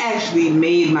 You actually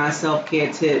made my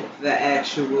self-care tip the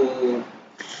actual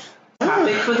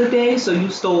topic for the day, so you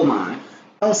stole mine.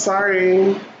 Oh,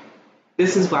 sorry.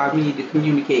 This is why we need to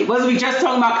communicate. Wasn't we just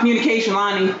talking about communication,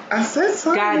 Lonnie? I said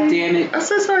sorry. God damn it. I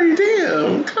said sorry,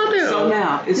 damn. Calm down. So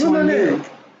now, it's on you.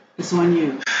 It's on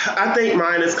you. I think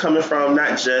mine is coming from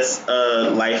not just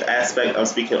a life aspect. I'm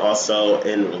speaking also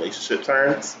in relationship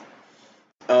terms.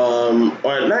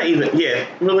 Or not even,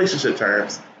 relationship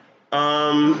terms.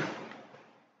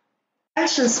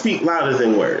 Actions speak louder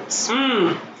than words.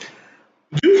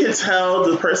 You can tell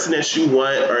the person that you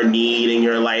want or need in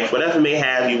your life, whatever may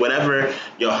have you, whatever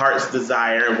your heart's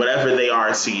desire, whatever they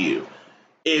are to you.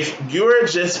 If you're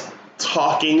just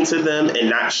talking to them and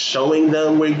not showing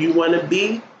them where you want to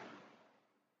be,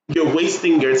 you're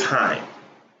wasting your time.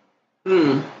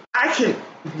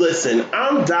 Listen,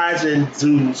 I'm dodging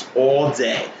dudes all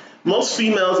day. Most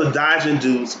females are dodging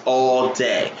dudes all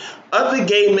day. Other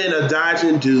gay men are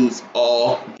dodging dudes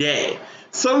all day.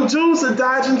 Some dudes are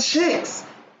dodging chicks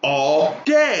all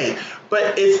day.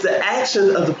 But it's the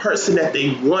actions of the person that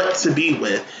they want to be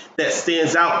with that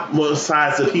stands out more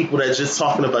besides the people that just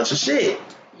talking a bunch of shit.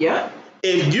 Yep.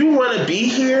 If you want to be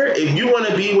here, if you want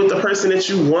to be with the person that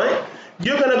you want,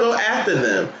 you're going to go after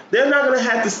them. They're not going to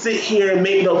have to sit here and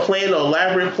make no plan, no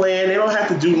elaborate plan. They don't have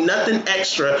to do nothing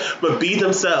extra but be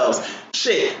themselves.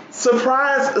 Shit,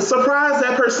 surprise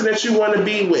that person that you want to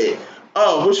be with.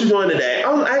 Oh, what you doing today?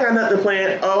 Oh, I ain't got nothing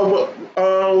planned.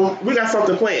 Oh, we got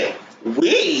something planned.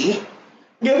 We?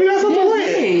 Yeah, we got something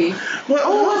planned. But,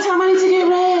 what time I need to get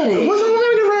ready? What time I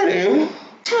need to get ready?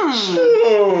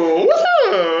 What's up?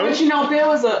 But there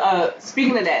was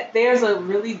speaking of that, there's a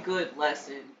really good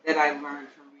lesson that I learned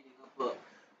from reading a book.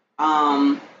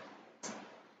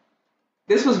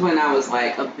 This was when I was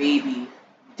like a baby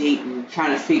dating,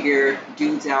 trying to figure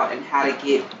dudes out and how to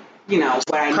get,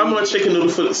 what I need. How much chicken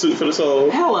noodle soup for the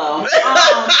soul? Hello.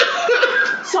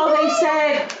 So they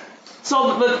said,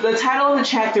 the title of the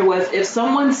chapter was, if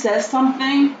someone says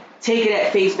something, take it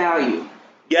at face value.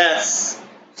 Yes.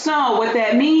 So what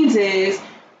that means is,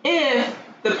 if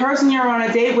the person you're on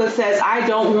a date with says, I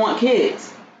don't want kids,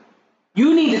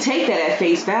 you need to take that at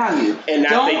face value. And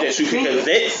not think that you can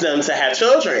convince them to have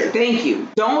children. Thank you.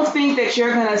 Don't think that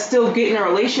you're going to still get in a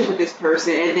relationship with this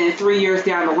person and then 3 years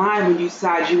down the line when you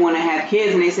decide you want to have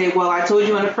kids and they say, well, I told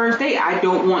you on the first date, I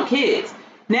don't want kids.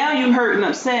 Now you're hurt and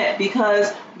upset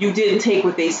because you didn't take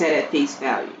what they said at face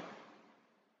value.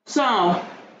 So,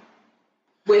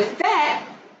 with that,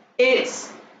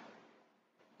 it's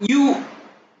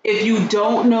if you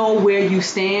don't know where you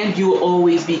stand, you will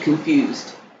always be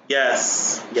confused.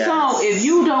 Yes. So if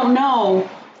you don't know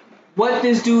what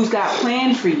this dude's got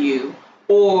planned for you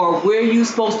or where you're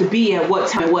supposed to be at what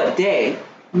time, what day,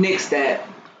 nix that.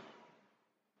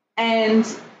 And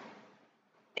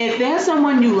if there's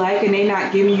someone you like and they're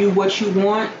not giving you what you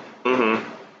want,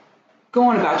 go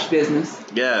on about your business.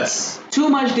 Yes. Too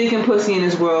much dick and pussy in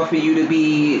this world for you to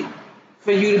be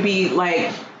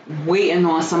like waiting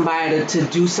on somebody to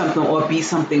do something or be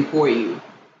something for you.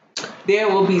 There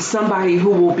will be somebody who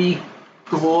will be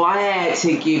glad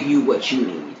to give you what you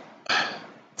need.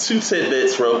 2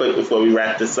 tidbits real quick before we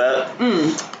wrap this up.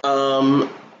 One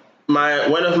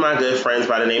of my good friends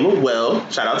by the name of Will.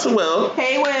 Shout out to Will.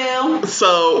 Hey, Will.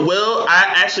 So Will,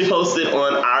 I actually posted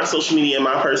on our social media and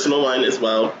my personal one as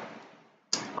well.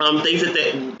 Things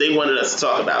that they wanted us to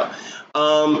talk about.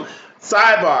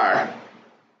 Sidebar.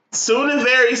 Soon and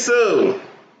very soon,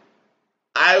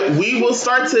 we will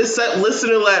start to accept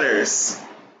listener letters.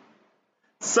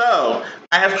 So,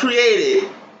 I have created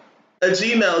a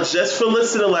Gmail just for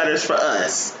listener letters for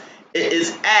us. It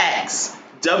is ax,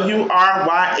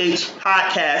 WRYH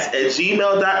podcast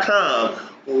 @gmail.com.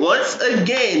 Once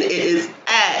again, it is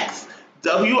ax,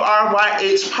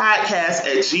 WRYH podcast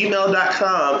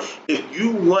 @gmail.com if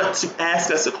you want to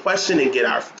ask us a question and get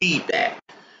our feedback.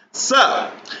 So,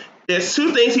 there's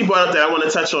 2 things he brought up that I want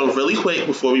to touch on really quick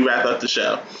before we wrap up the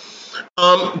show.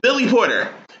 Billy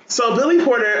Porter. So Billy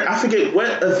Porter, I forget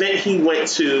what event he went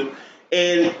to,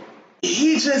 and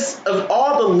he just, of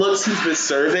all the looks he's been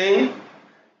serving,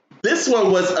 this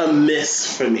one was a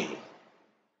miss for me.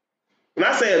 When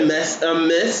I say a miss,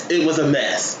 it was a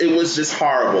mess. It was just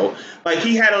horrible. Like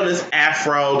he had on this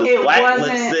afro, this black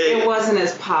lipstick. It wasn't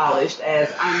as polished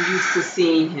as I'm used to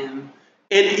seeing him.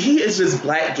 And he is just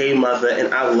black gay mother,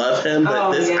 and I love him,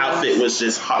 but this outfit was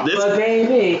just hot. But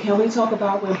baby, can we talk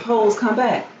about when Poles come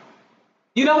back?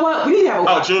 You know what? We need to have a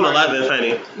watch June party. 11th,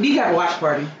 honey. We need to have a watch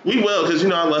party. We will, because you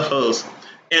know I love Pose.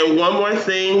 And one more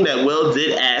thing that Will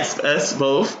did ask us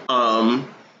both,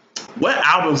 what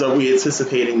albums are we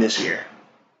anticipating this year?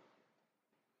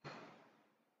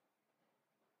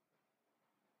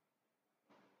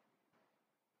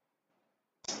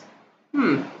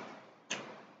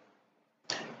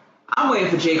 I'm waiting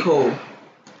for J. Cole.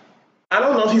 I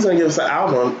don't know if he's gonna give us an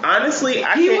album. Honestly,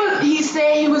 He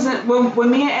said he was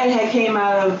when me and Ed had came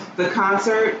out of the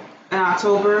concert in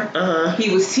October.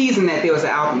 He was teasing that there was an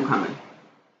album coming.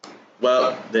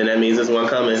 Well, then that means there's one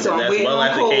coming, so and that's well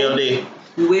after KOD.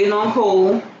 We're waiting on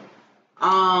Cole.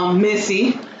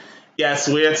 Missy. Yes,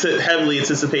 we're heavily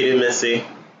anticipating Missy.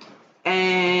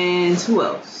 And who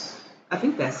else? I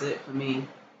think that's it for me.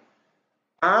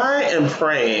 I am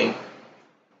praying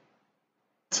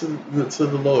to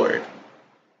the Lord.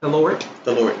 The Lord?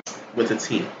 The Lord with a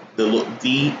T. The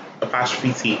D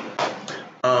apostrophe T.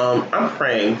 I'm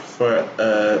praying for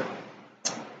a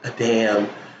damn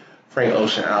Frank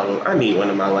Ocean album. I need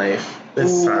one in my life.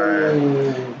 It's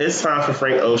time. It's time for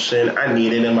Frank Ocean. I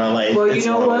need it in my life. Well, you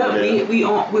know what?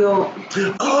 We'll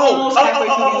almost halfway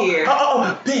through the year.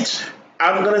 Bitch.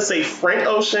 I'm gonna say Frank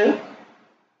Ocean.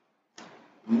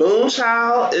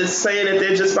 Moonchild is saying that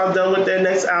they're just about done with their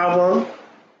next album.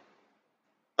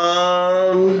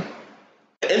 The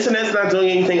internet's not doing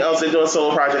anything else. They're doing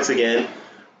solo projects again.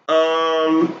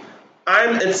 I'm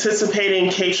anticipating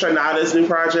Kay Trinada's new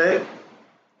project.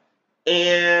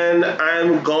 And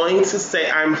I'm going to say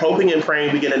I'm hoping and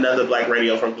praying we get another Black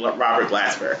Radio from Robert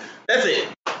Glasper. That's it.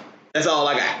 That's all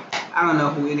I got. I don't know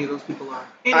who any of those people are.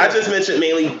 Anyway. I just mentioned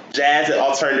mainly jazz and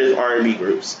alternative R&B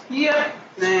groups. Yep.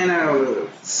 And I don't know.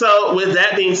 So with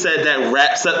that being said, that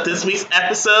wraps up this week's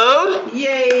episode.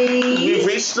 Yay! We've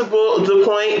reached the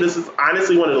point. This is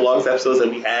honestly one of the longest episodes that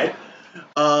we had.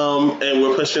 And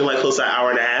we're pushing like close to an hour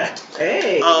and a half.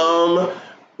 Hey.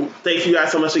 Thank you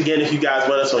guys so much again. If you guys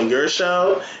want us on your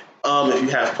show, if you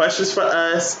have questions for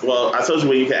us, well, I told you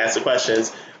where you can ask the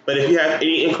questions. But if you have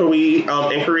any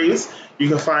inquiries, you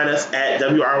can find us at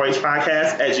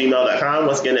wryhpodcast@gmail.com.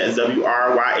 Once again, that's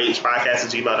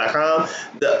wryhpodcast@gmail.com.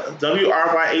 The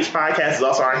WRYH Podcast is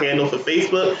also our handle for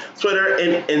Facebook, Twitter,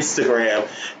 and Instagram.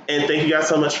 And thank you guys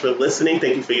so much for listening.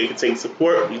 Thank you for your continued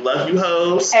support. We love you,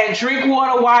 hoes. And drink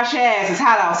water, wash ass. It's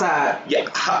hot outside. Yeah.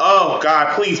 Oh,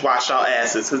 God, please wash y'all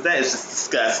asses, because that is just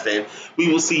disgusting.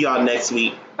 We will see y'all next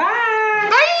week. Bye.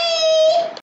 Bye.